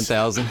 $800.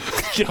 10,000.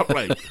 Yeah,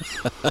 right.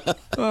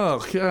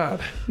 Oh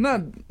God,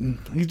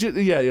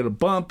 he had a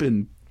bump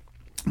and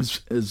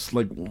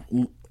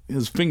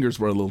his fingers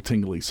were a little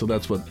tingly, so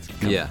that's what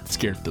kind Yeah. of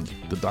scared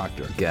the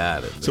doctor.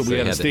 Got it. So we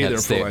had to stay there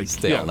for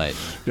stay all night.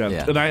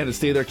 Yeah. And I had to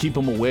stay there, keep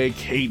him awake.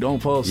 Hey, don't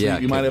fall asleep. Yeah,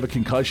 you might have a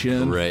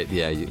concussion. Right.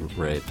 Yeah.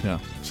 Right. Yeah.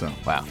 So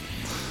Wow.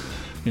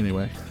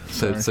 anyway,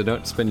 So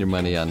don't spend your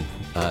money on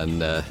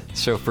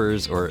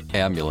chauffeurs or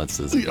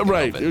ambulances. if you can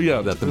right. help it.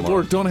 Yeah. That's the Or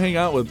moral. don't hang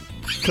out with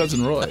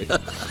cousin Roy.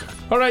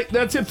 All right,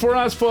 that's it for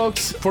us,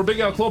 folks. For Big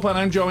Al Clopin,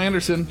 I'm Joe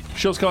Anderson.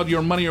 Show's called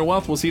Your Money, Your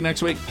Wealth. We'll see you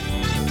next week.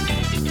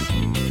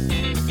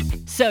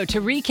 So,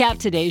 to recap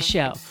today's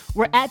show,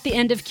 We're at the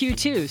end of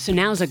Q2, so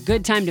now's a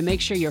good time to make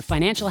sure your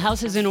financial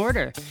house is in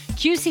order.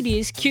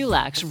 QCDs,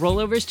 QLACs,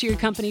 rollovers to your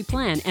company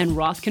plan, and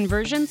Roth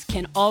conversions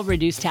can all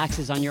reduce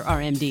taxes on your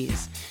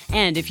RMDs.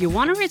 And if you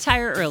want to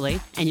retire early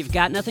and you've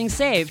got nothing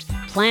saved,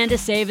 plan to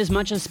save as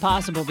much as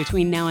possible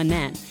between now and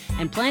then.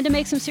 And plan to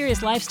make some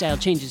serious lifestyle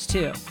changes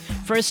too.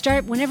 For a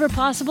start, whenever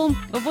possible,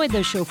 avoid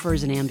those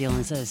chauffeurs and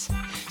ambulances.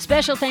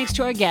 Special thanks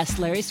to our guest,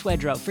 Larry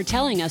Swedroe, for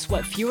telling us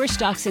what fewer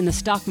stocks in the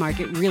stock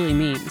market really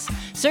means.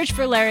 Search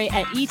for Larry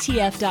at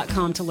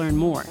ETF.com to learn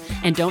more.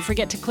 And don't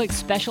forget to click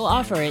special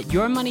offer at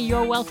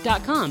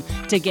yourmoneyyourwealth.com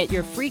to get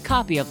your free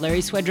copy of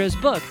Larry Swedroe's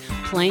book,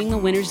 Playing the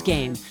Winner's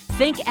Game.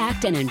 Think,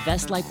 act, and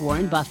invest like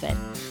Warren Buffett.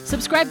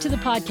 Subscribe to the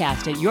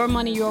podcast at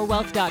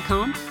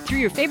yourmoneyyourwealth.com, through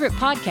your favorite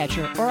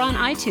podcatcher, or on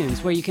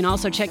iTunes, where you can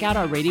also check out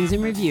our ratings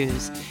and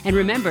reviews. And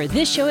remember,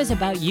 this show is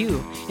about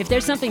you. If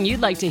there's something you'd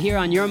like to hear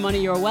on Your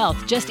Money, Your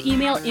Wealth, just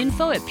email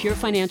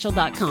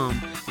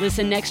info@purefinancial.com.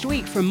 Listen next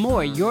week for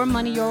more Your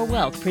Money, Your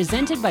Wealth,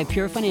 presented by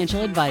Pure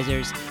Financial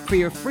Advisors. For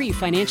your free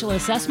financial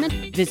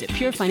assessment, visit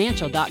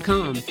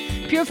purefinancial.com.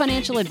 Pure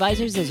Financial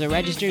Advisors is a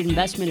registered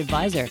investment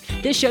advisor.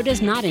 This show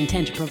does not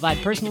intend to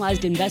provide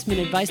personalized investment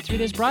advice through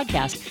this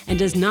broadcast and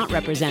does not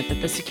represent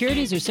that the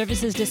securities or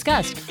services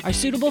discussed are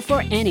suitable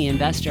for any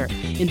investor.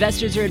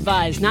 Investors are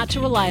advised not to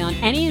rely on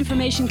any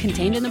information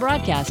contained in the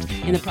broadcast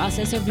in the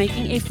process of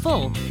making a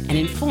full and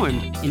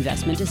informed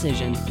investment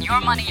decision. Your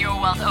Money, Your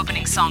Wealth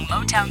opening song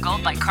Motown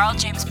Gold by Carl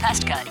James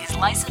Pestka is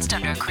licensed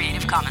under a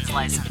Creative Commons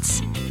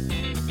license.